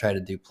I tried to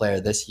do player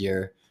this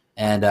year,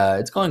 and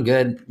it's going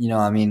good.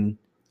 I mean,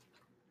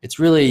 it's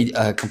really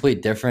a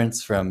complete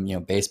difference from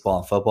baseball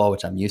and football,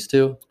 which I'm used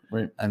to.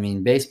 Right. I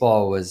mean,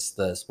 baseball was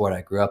the sport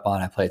I grew up on.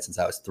 I played since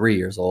I was 3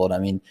 years old. I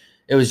mean,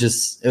 it was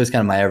kind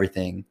of my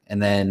everything. And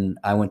then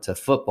I went to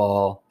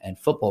football, and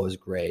football was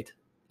great.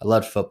 I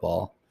loved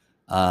football.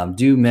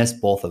 Do miss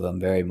both of them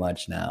very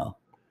much now.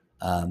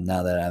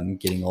 Now that I'm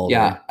getting older.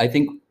 Yeah, I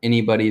think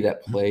anybody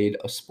that played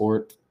a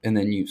sport and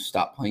then you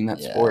stop playing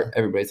that sport,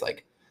 everybody's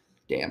like,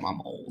 damn,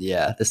 I'm old.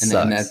 Yeah, this sucks.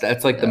 And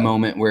that's like the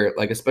moment where,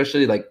 like,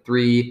 especially like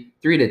 3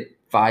 to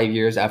 5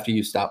 years after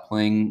you stop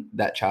playing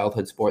that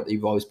childhood sport that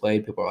you've always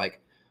played, people are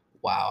like,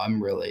 wow,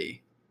 I'm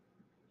really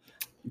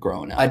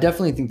growing up. I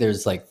definitely think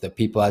there's like the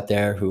people out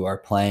there who are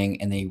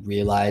playing and they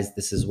realize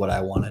this is what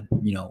I want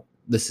to,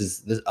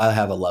 this I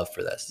have a love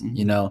for this,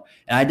 and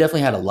I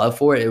definitely had a love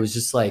for it. It was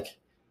just like,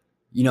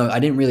 I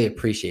didn't really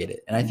appreciate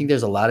it. And I think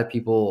there's a lot of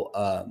people,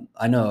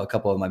 I know a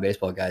couple of my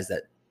baseball guys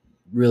that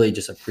really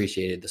just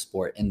appreciated the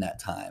sport in that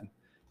time,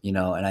 and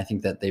I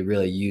think that they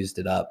really used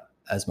it up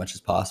as much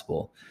as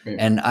possible. Right.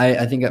 And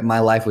I think that my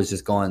life was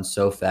just going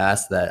so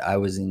fast that I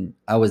wasn't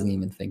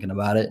even thinking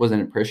about it.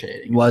 Wasn't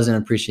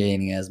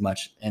appreciating it as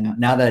much. And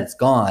now that it's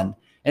gone,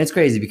 and it's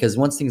crazy because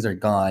once things are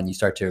gone, you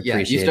start to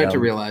appreciate you start to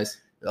realize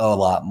a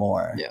lot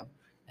more. Yeah.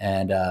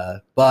 And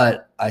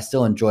but I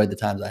still enjoyed the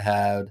times I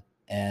had,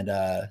 and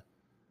I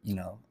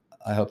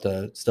hope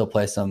to still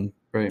play some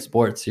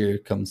sports here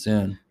come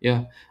soon.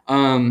 Yeah.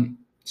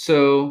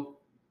 So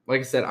like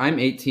I said, I'm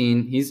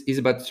 18. He's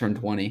about to turn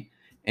 20,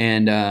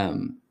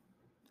 and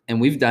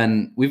we've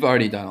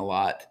already done a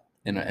lot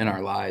in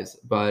our lives.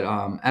 But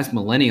as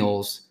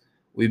millennials,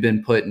 we've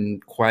been put in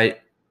quite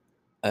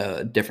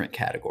a different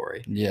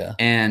category. Yeah.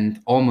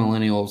 And all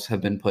millennials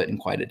have been put in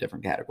quite a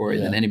different category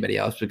than anybody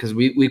else, because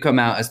we come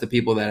out as the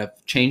people that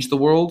have changed the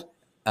world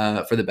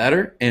for the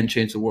better and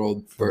changed the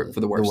world for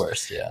the worse. The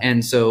worst, yeah.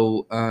 And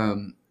so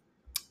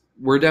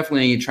we're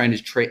definitely trying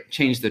to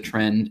change the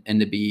trend and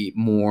to be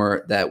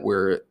more that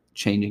we're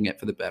changing it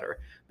for the better,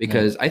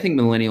 because I think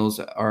millennials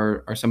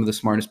are some of the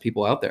smartest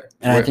people out there.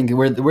 And I think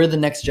we're the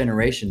next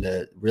generation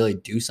to really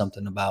do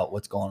something about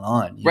what's going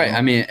on. Right.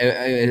 I mean,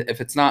 if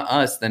it's not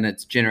us, then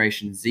it's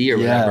Generation Z or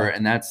whatever,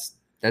 and that's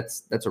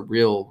a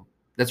real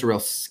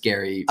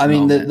scary. I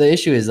mean, the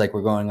issue is like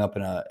we're growing up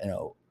in a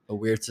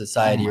weird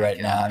society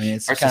now. I mean,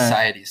 it's our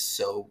society is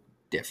so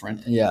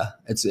different. Yeah,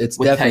 it's with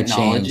definitely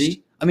technology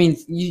changed. I mean,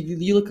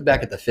 you look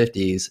back at the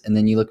 50s and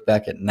then you look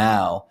back at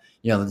now,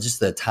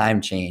 just the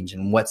time change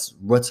and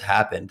what's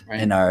happened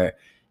in our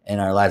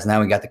lives.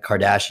 Now we got the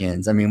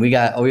Kardashians. I mean, we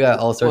got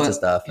all sorts of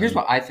stuff. Here's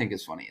what I think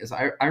is funny is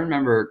I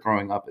remember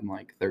growing up in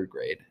like 3rd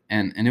grade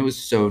and it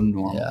was so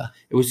normal. Yeah.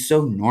 It was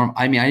so normal.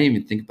 I mean, I didn't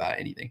even think about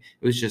anything.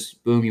 It was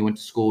just boom, you went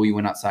to school, you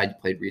went outside, you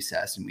played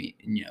recess, and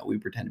we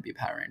pretend to be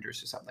Power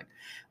Rangers or something.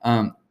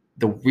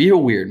 The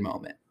real weird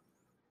moment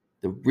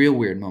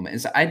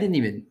is I didn't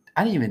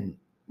even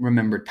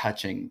remember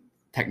touching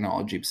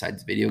technology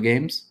besides video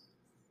games.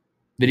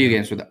 Video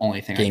games were the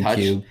only thing I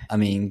touched. GameCube. I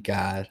mean,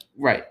 God.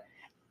 Right.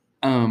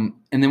 And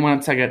then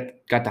once I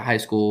got to high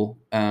school,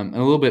 and a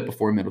little bit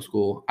before middle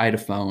school, I had a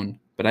phone,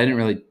 but I didn't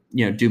really,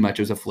 do much.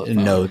 It was a flip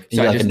phone. So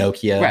like a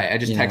Nokia. Right. I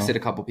just texted a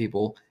couple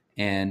people,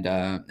 and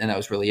that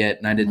was really it.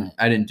 And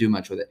I didn't do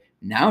much with it.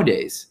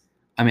 Nowadays,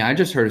 I mean, I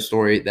just heard a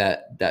story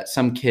that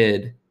some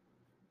kid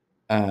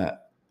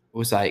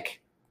was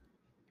like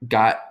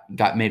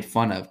got made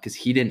fun of because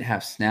he didn't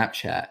have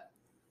Snapchat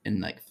in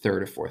like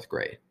 3rd or 4th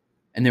grade.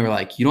 And they were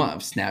like, "You don't have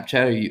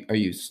Snapchat? Are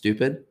you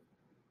stupid?"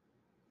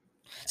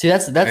 See,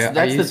 that's Are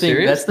the you thing.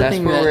 serious? That's the That's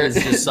thing where that we're- is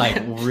just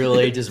like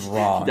really just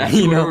wrong. That's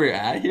you where know? we're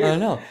at I here. don't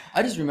know.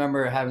 I just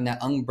remember having that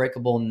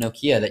unbreakable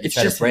Nokia that you It's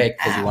tried to just an break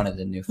because you app. wanted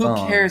a new Who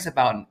phone. cares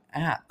about an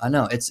app? I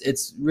know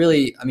it's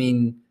really. I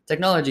mean,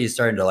 technology is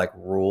starting to like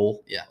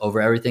rule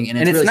over everything, and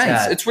it's really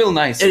nice. sad. It's real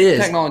nice. It is.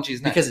 Technology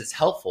is nice because it's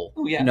helpful.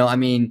 Oh, yeah. You know, I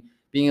mean,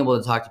 being able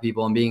to talk to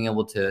people and being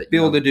able to be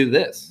able to do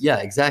this. Yeah,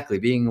 exactly.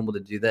 Being able to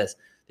do this.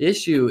 The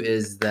issue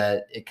is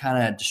that it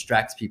kind of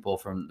distracts people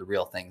from the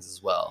real things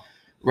as well.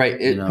 Right.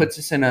 It puts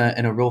us in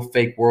a real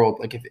fake world.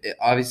 Like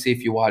obviously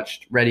if you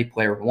watched Ready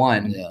Player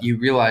One, you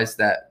realize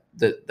that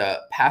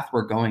the path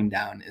we're going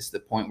down is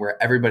the point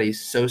where everybody's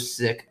so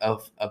sick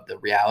of the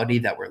reality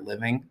that we're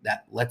living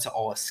that let's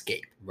all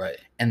escape. Right.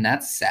 And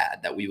that's sad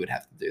that we would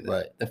have to do that.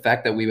 Right. The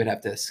fact that we would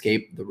have to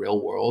escape the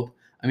real world.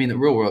 I mean, the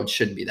real world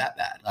shouldn't be that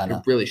bad. I know.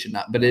 It really should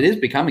not, but it is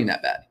becoming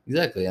that bad.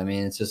 Exactly. I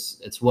mean,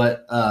 it's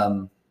what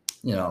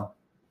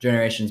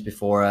generations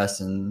before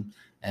us and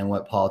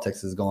what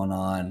politics is going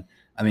on.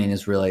 I mean,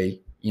 it's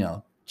really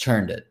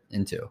churned it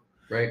into.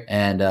 Right.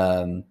 And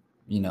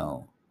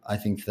I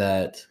think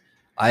that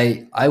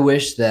I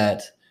wish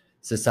that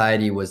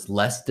society was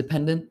less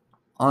dependent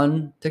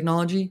on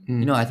technology.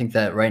 I think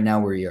that right now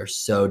we are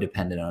so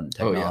dependent on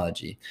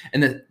technology. Oh,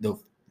 yeah. And the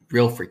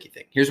real freaky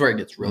thing, here's where it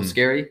gets real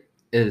scary,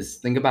 is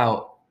think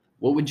about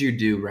what would you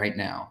do right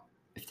now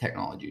if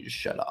technology just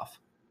shut off?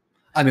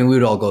 I mean, we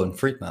would all go in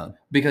freak mode.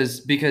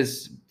 Because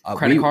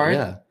credit card?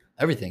 Yeah,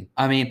 everything.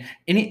 I mean,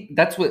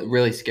 that's what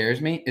really scares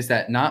me is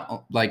that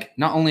not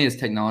only has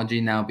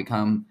technology now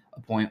become a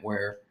point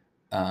where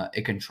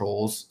it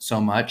controls so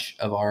much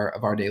of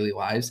our daily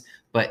lives,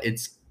 but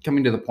it's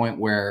coming to the point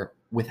where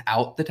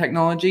without the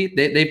technology,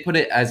 they put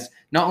it as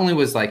not only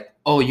was like,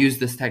 oh, use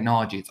this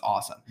technology, it's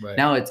awesome. Right.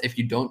 Now it's if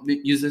you don't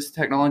use this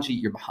technology,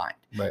 you're behind.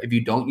 Right. If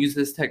you don't use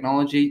this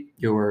technology,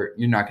 you're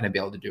not going to be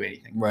able to do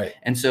anything. Right.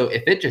 And so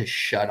if it just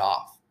shut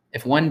off,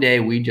 if one day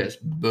we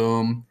just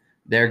boom,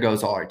 there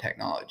goes all our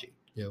technology.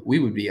 Yep. We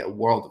would be a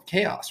world of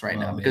chaos right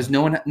now because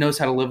no one knows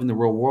how to live in the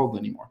real world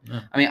anymore.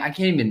 Yeah. I mean, I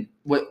can't even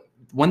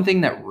one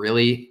thing that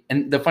really,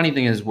 and the funny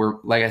thing is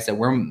like I said,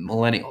 we're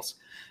millennials.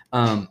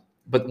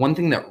 But one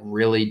thing that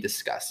really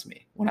disgusts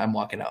me when I'm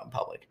walking out in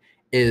public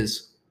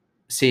is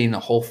seeing the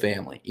whole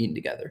family eating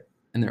together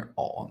and they're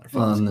all on their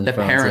phones. The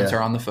parents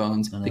are on the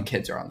phones. The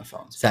kids are on the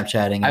phones.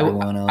 Snapchatting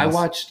everyone else.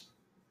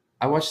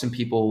 I watched some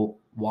people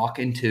walk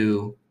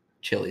into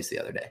Chili's the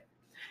other day,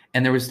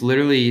 and there was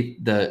literally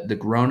the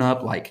grown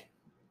up like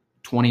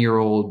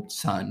 20-year-old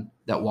son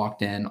that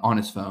walked in on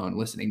his phone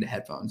listening to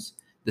headphones.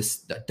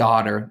 The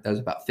daughter that was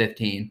about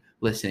 15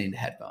 listening to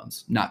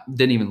headphones,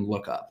 didn't even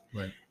look up.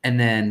 Right. And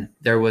then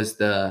there was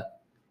the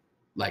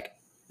like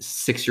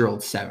 6-year-old,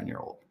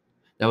 7-year-old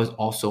that was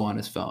also on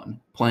his phone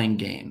playing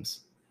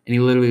games. And he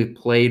literally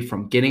played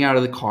from getting out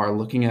of the car,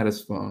 looking at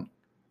his phone,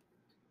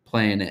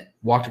 playing it,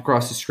 walked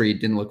across the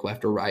street, didn't look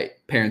left or right.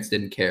 Parents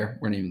didn't care,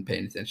 weren't even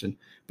paying attention.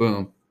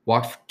 Boom.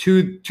 Walked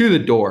to the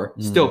door,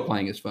 still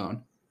playing his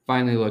phone.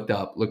 Finally looked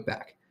up, looked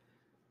back.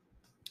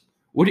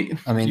 What do you?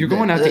 I mean, you're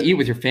going out to eat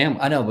with your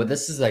family. I know, but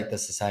this is like the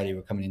society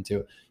we're coming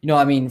into.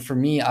 I mean, for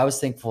me, I was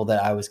thankful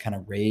that I was kind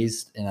of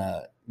raised in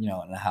a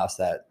house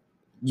that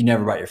you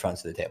never brought your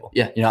phones to the table.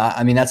 Yeah.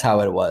 I mean, that's how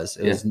it was.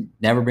 It was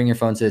never bring your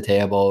phone to the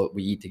table.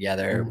 We eat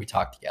together, we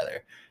talk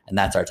together, and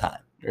that's our time.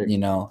 Right.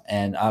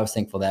 And I was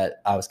thankful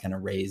that I was kind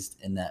of raised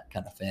in that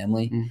kind of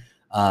family.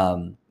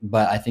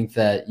 But I think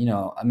that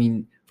I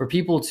mean, for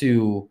people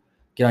to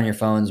get on your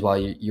phones while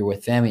you're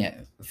with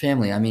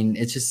family. I mean,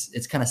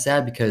 it's kind of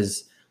sad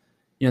because.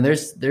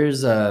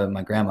 There's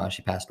my grandma,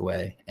 she passed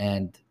away.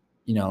 And,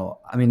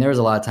 I mean, there was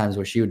a lot of times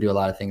where she would do a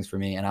lot of things for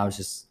me and I was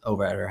just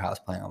over at her house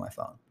playing on my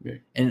phone.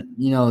 Right. And,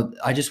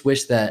 I just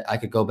wish that I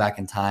could go back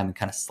in time and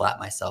kind of slap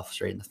myself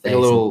straight in the face.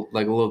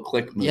 Like a little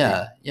Click movie.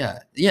 Yeah,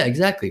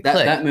 exactly.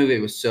 That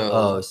movie was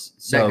so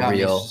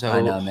real. So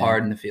I know,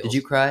 hard in the feels. Did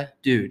you cry?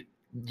 Dude,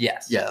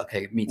 yes. Yeah,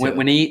 okay, me too.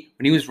 When he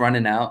was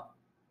running out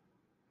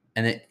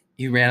and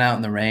he ran out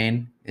in the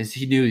rain,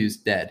 he knew he was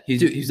dead.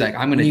 He's like,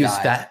 I'm gonna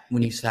die.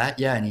 When he was fat,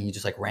 yeah, and he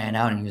just like ran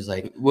out and he was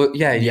like,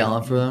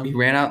 yelling for them. He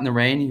ran out in the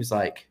rain. He was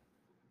like,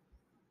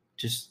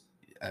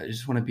 I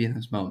just want to be in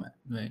this moment.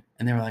 Right.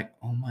 And they were like,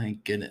 oh my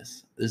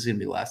goodness, this is gonna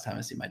be the last time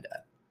I see my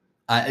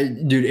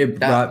dad. Dude, it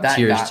brought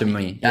tears to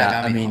me.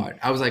 That got me hard.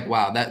 I was like,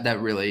 wow,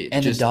 that really.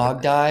 And the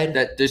dog died.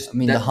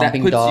 The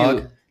humping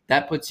dog.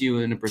 That puts you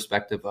in a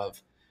perspective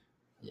of,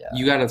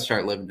 you got to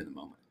start living in the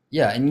moment.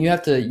 Yeah, and you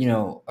have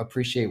to,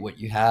 appreciate what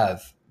you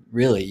have.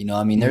 Really,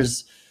 I mean,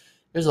 there's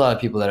a lot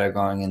of people that are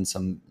going in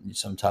some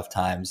tough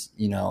times,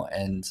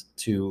 and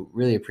to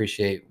really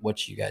appreciate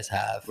what you guys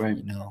have, right?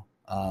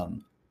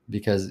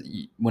 Because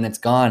when it's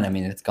gone, I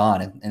mean, it's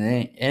gone, and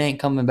it ain't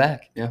coming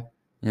back. Yeah,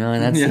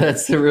 and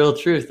that's the real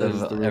truth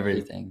of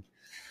everything.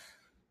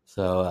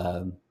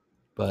 So,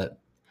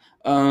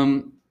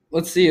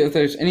 let's see if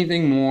there's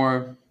anything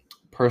more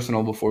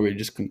personal before we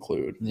just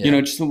conclude. Yeah.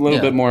 Just a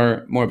little bit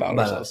more about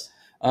ourselves.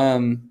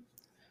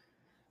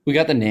 We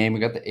got the name,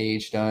 we got the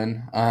age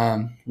done,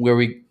 where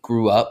we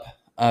grew up.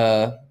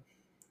 I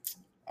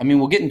I mean,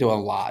 we'll get into a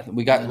lot.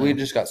 We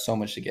just got so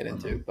much to get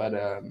into, but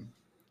I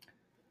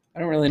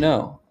don't really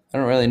know. I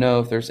don't really know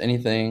if there's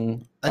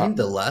anything. I think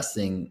the last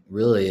thing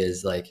really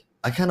is like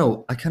I kind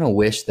of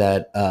wish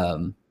that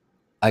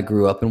I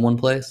grew up in one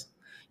place.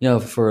 You know,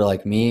 for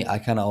like me, I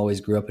kind of always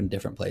grew up in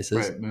different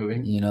places. Right,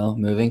 moving. You know,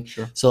 moving.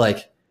 Sure. So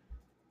like,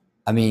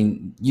 I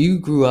mean, you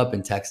grew up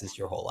in Texas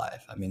your whole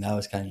life. I mean, that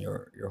was kind of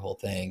your whole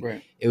thing.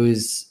 Right. It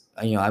was,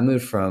 you know, I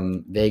moved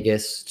from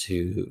Vegas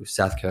to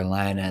South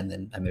Carolina, and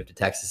then I moved to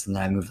Texas, and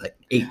then I moved like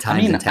 8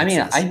 times in Texas. I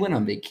mean, I went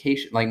on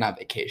vacation, like not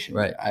vacation.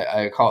 Right.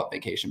 I call it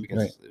vacation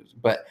because,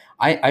 but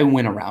I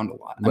went around a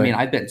lot. I mean,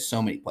 I've been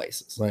so many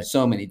places,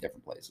 so many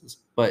different places,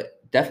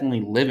 but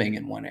definitely living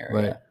in one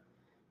area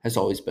has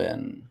always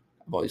been.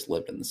 I've always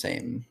lived in the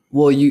same.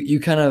 Well, you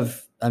kind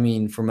of, I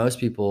mean, for most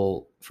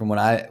people, from what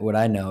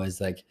I know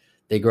is like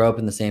they grow up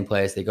in the same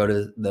place, they go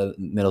to the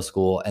middle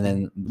school, and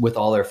then with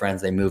all their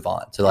friends, they move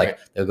on. So like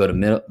they'll go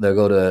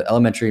to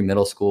elementary,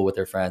 middle school with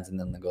their friends, and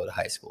then they'll go to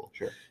high school.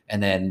 Sure.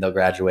 And then they'll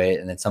graduate,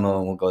 and then some of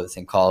them will go to the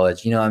same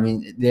college. You know, I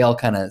mean, they all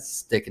kind of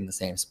stick in the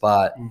same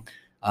spot.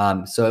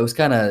 So it was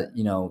kind of,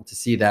 you know, to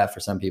see that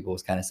for some people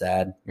was kind of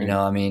sad. You know,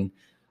 I mean,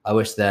 I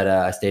wish that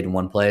I stayed in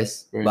one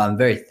place, but I'm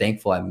very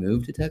thankful I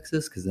moved to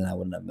Texas because then I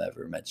wouldn't have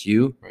ever met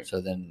you. So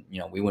then, you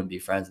know, we wouldn't be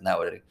friends, and that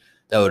would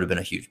have been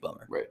a huge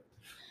bummer. Right.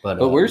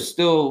 But we're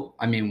still.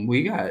 I mean,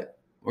 we're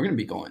gonna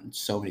be going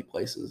so many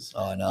places.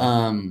 Oh, I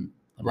know.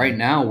 Right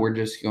now, we're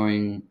just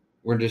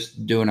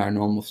doing our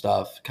normal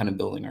stuff, kind of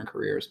building our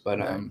careers. But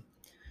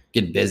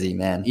getting busy,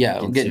 man.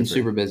 Yeah, getting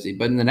super busy.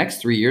 But in the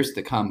next 3 years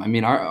to come, I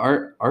mean,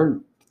 our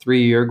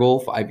 3-year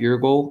goal, 5-year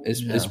goal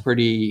is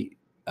pretty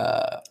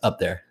up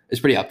there. It's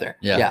pretty up there.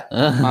 Yeah.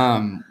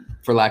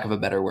 For lack of a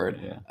better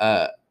word.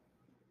 Yeah.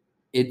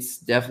 It's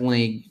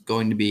definitely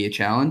going to be a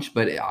challenge,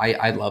 but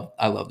I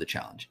love the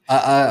challenge.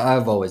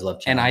 I've always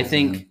loved challenges. And I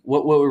think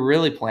what we're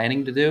really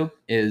planning to do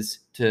is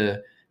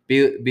to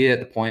be at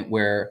the point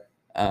where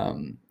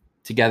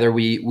together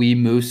we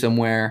move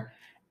somewhere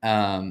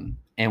and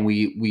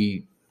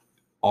we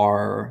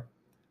are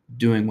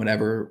doing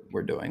whatever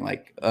we're doing.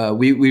 Like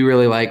we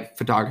really like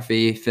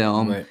photography,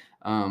 film. Right.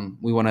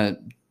 We want to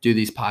do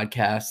these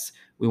podcasts.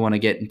 We want to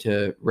get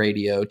into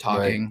radio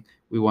talking. Right.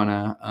 We want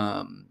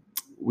to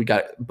we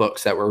got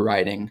books that we're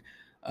writing,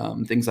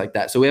 things like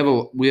that. So we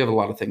have a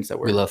lot of things that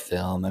we love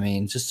film. I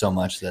mean, just so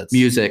much that's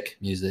music.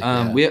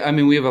 Yeah. We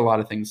have a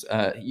lot of things.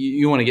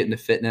 You want to get into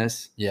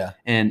fitness,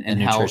 and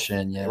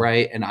nutrition, health,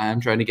 right? And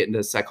I'm trying to get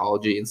into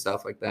psychology and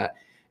stuff like that.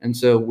 And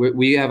so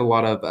we have a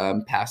lot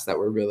of paths that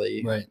we're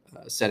really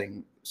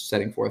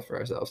setting forth for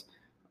ourselves.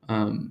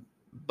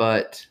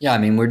 But yeah, I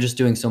mean, we're just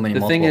doing so many.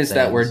 The thing is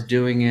that we're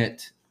doing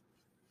it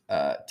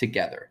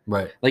together,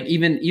 right? Like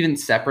even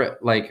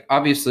separate. Like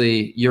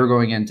obviously, you're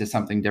going into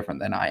something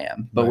different than I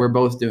am, but we're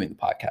both doing the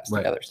podcast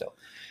together still.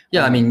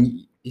 Yeah, I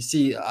mean, you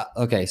see,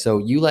 okay, so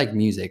you like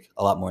music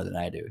a lot more than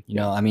I do. You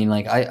know, I mean,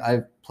 like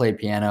I've played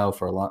piano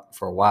for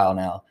a while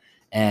now,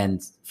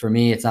 and for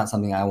me, it's not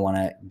something I want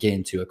to get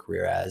into a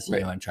career as,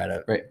 you know, and try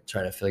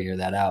to figure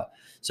that out.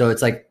 So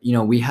it's like, you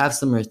know, we have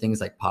similar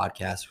things like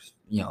podcasts,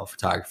 you know,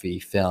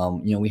 photography,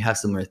 film. You know, we have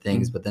similar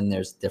things, but then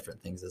there's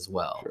different things as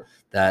well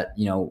that,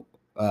 you know.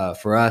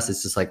 For us,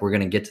 it's just like we're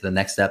gonna get to the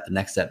next step, and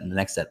the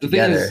next step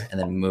together, and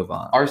then move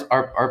on.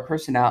 Our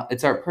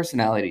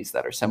personalities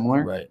that are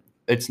similar. Right.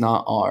 It's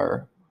not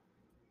our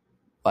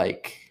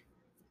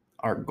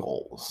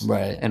goals.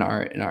 Right. And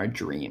our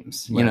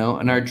dreams. You know,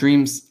 and our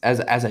dreams as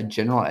a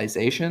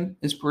generalization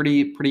is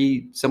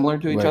pretty similar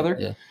to each other.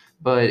 Yeah.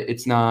 But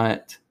it's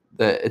not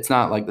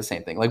like the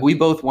same thing. Like we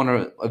both want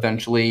to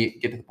eventually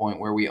get to the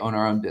point where we own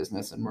our own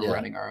business and we're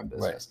running our own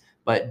business.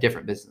 But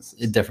different businesses.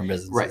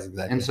 Right.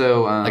 Exactly. And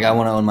so like I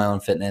want to own my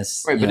own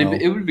fitness. Right. But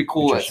it would be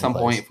cool at some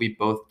point if we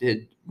both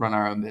did run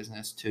our own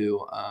business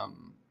to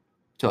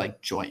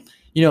like join.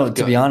 You know,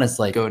 to be honest,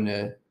 like go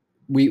into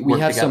we have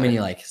together. So many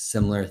like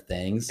similar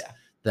things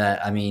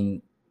that, I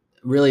mean,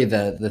 really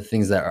the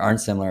things that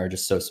aren't similar are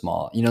just so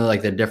small. You know,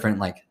 like they're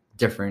different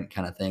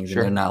kind of things. And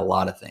they're not a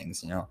lot of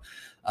things, you know.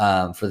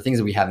 For the things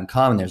that we have in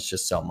common, there's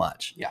just so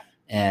much. Yeah.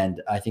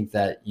 And I think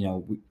that, you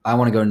know, I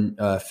want to go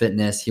into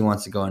fitness. He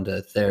wants to go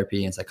into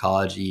therapy and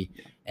psychology.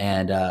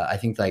 And I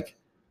think like,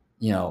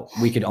 you know,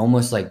 we could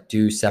almost like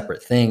do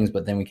separate things,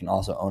 but then we can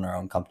also own our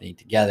own company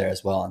together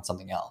as well on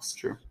something else.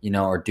 Sure. You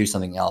know, or do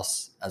something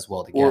else as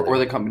well together. Or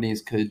the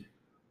companies could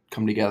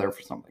come together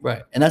for something.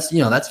 Right. And that's, you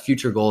know, that's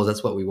future goals.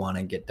 That's what we want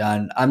to get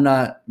done.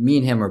 Me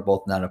and him are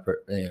both not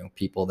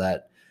people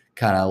that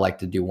kind of like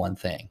to do one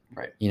thing.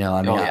 Right. You know,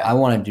 I mean, I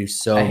want to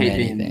do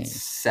many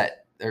things. Set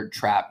or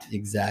trapped,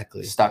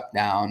 exactly, stuck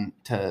down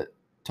to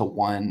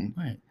one.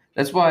 Right.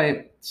 That's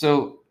why.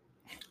 So,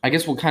 I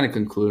guess we'll kind of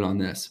conclude on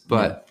this.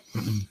 But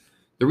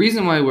the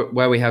reason why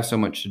we have so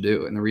much to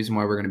do, and the reason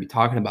why we're going to be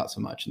talking about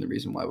so much, and the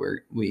reason why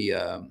we're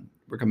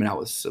coming out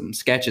with some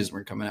sketches, and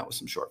we're coming out with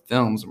some short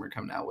films, and we're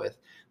coming out with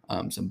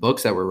some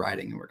books that we're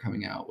writing, and we're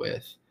coming out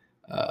with.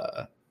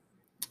 I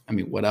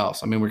mean, what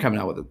else? I mean, we're coming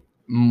out with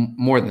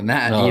more than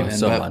that, even.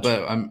 So much.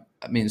 But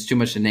I mean, it's too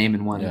much to name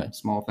in one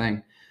small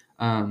thing.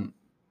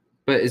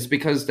 but it's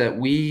because that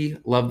we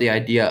love the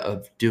idea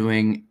of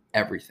doing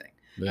everything.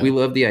 Yeah. We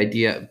love the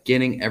idea of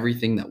getting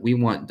everything that we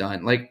want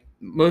done. Like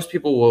most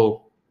people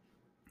will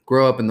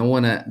grow up and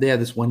they have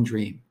this one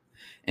dream.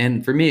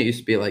 And for me, it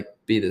used to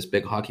be this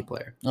big hockey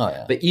player. Oh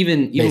yeah. But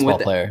even Baseball with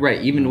that, player.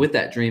 right, even with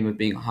that dream of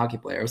being a hockey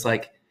player, I was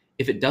like,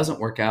 if it doesn't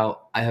work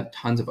out, I have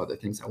tons of other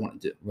things I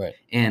want to do. Right.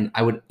 And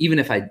I would, even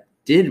if I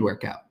did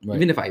work out, Right.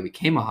 even if I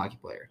became a hockey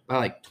player, by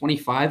like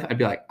 25, I'd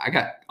be like, I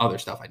got other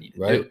stuff I need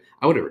to Right. do.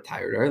 I would have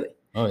retired early.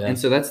 Oh yeah. And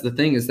so that's the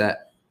thing, is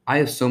that I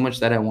have so much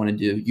that I want to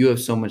do. You have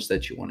so much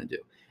that you want to do.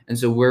 And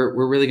so we're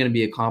really going to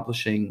be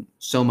accomplishing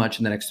so much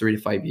in the next 3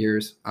 to 5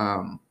 years.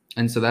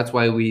 And so that's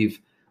why we've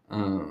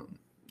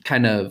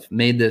kind of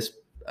made this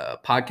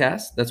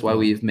podcast. That's why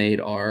we've made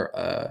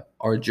our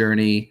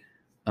journey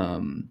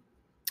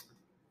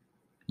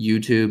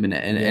YouTube and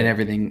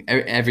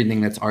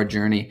everything that's our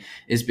journey,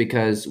 is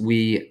because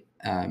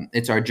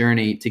it's our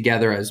journey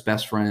together as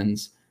best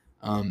friends,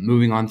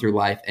 moving on through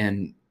life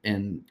and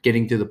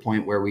getting to the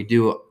point where we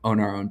do own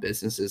our own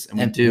businesses and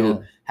we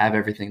do have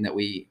everything that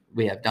we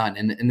have done.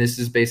 And this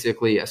is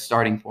basically a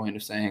starting point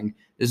of saying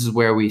this is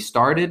where we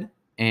started,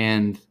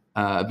 and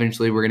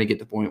eventually we're going to get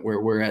to the point where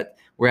we're at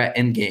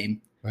end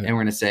game, and we're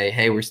going to say,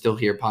 hey, we're still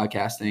here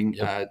podcasting,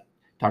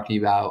 talking to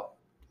you about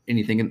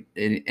anything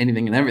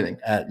and everything.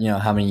 At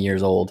how many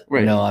years old?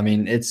 Right. I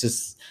mean, it's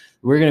just,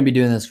 we're going to be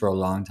doing this for a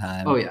long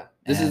time. Oh yeah.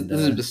 This is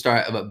the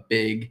start of a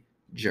big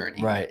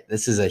journey. Right.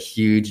 This is a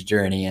huge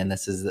journey, and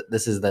this is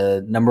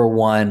the number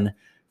one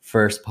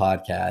first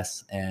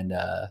podcast, and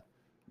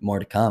more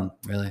to come,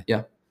 really.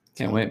 Yeah.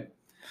 Can't wait.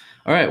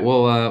 All right.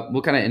 Well,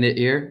 we'll kind of end it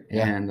here,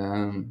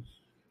 and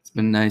it's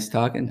been nice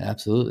talking.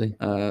 Absolutely.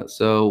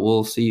 So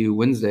we'll see you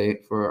Wednesday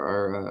for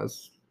our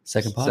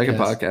second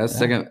podcast.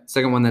 Yeah.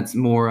 Second one that's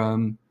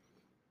more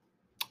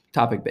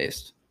topic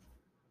based.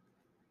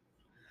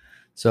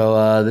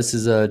 So this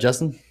is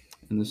Justin.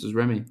 And this is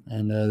Remy.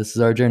 And this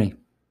is our journey.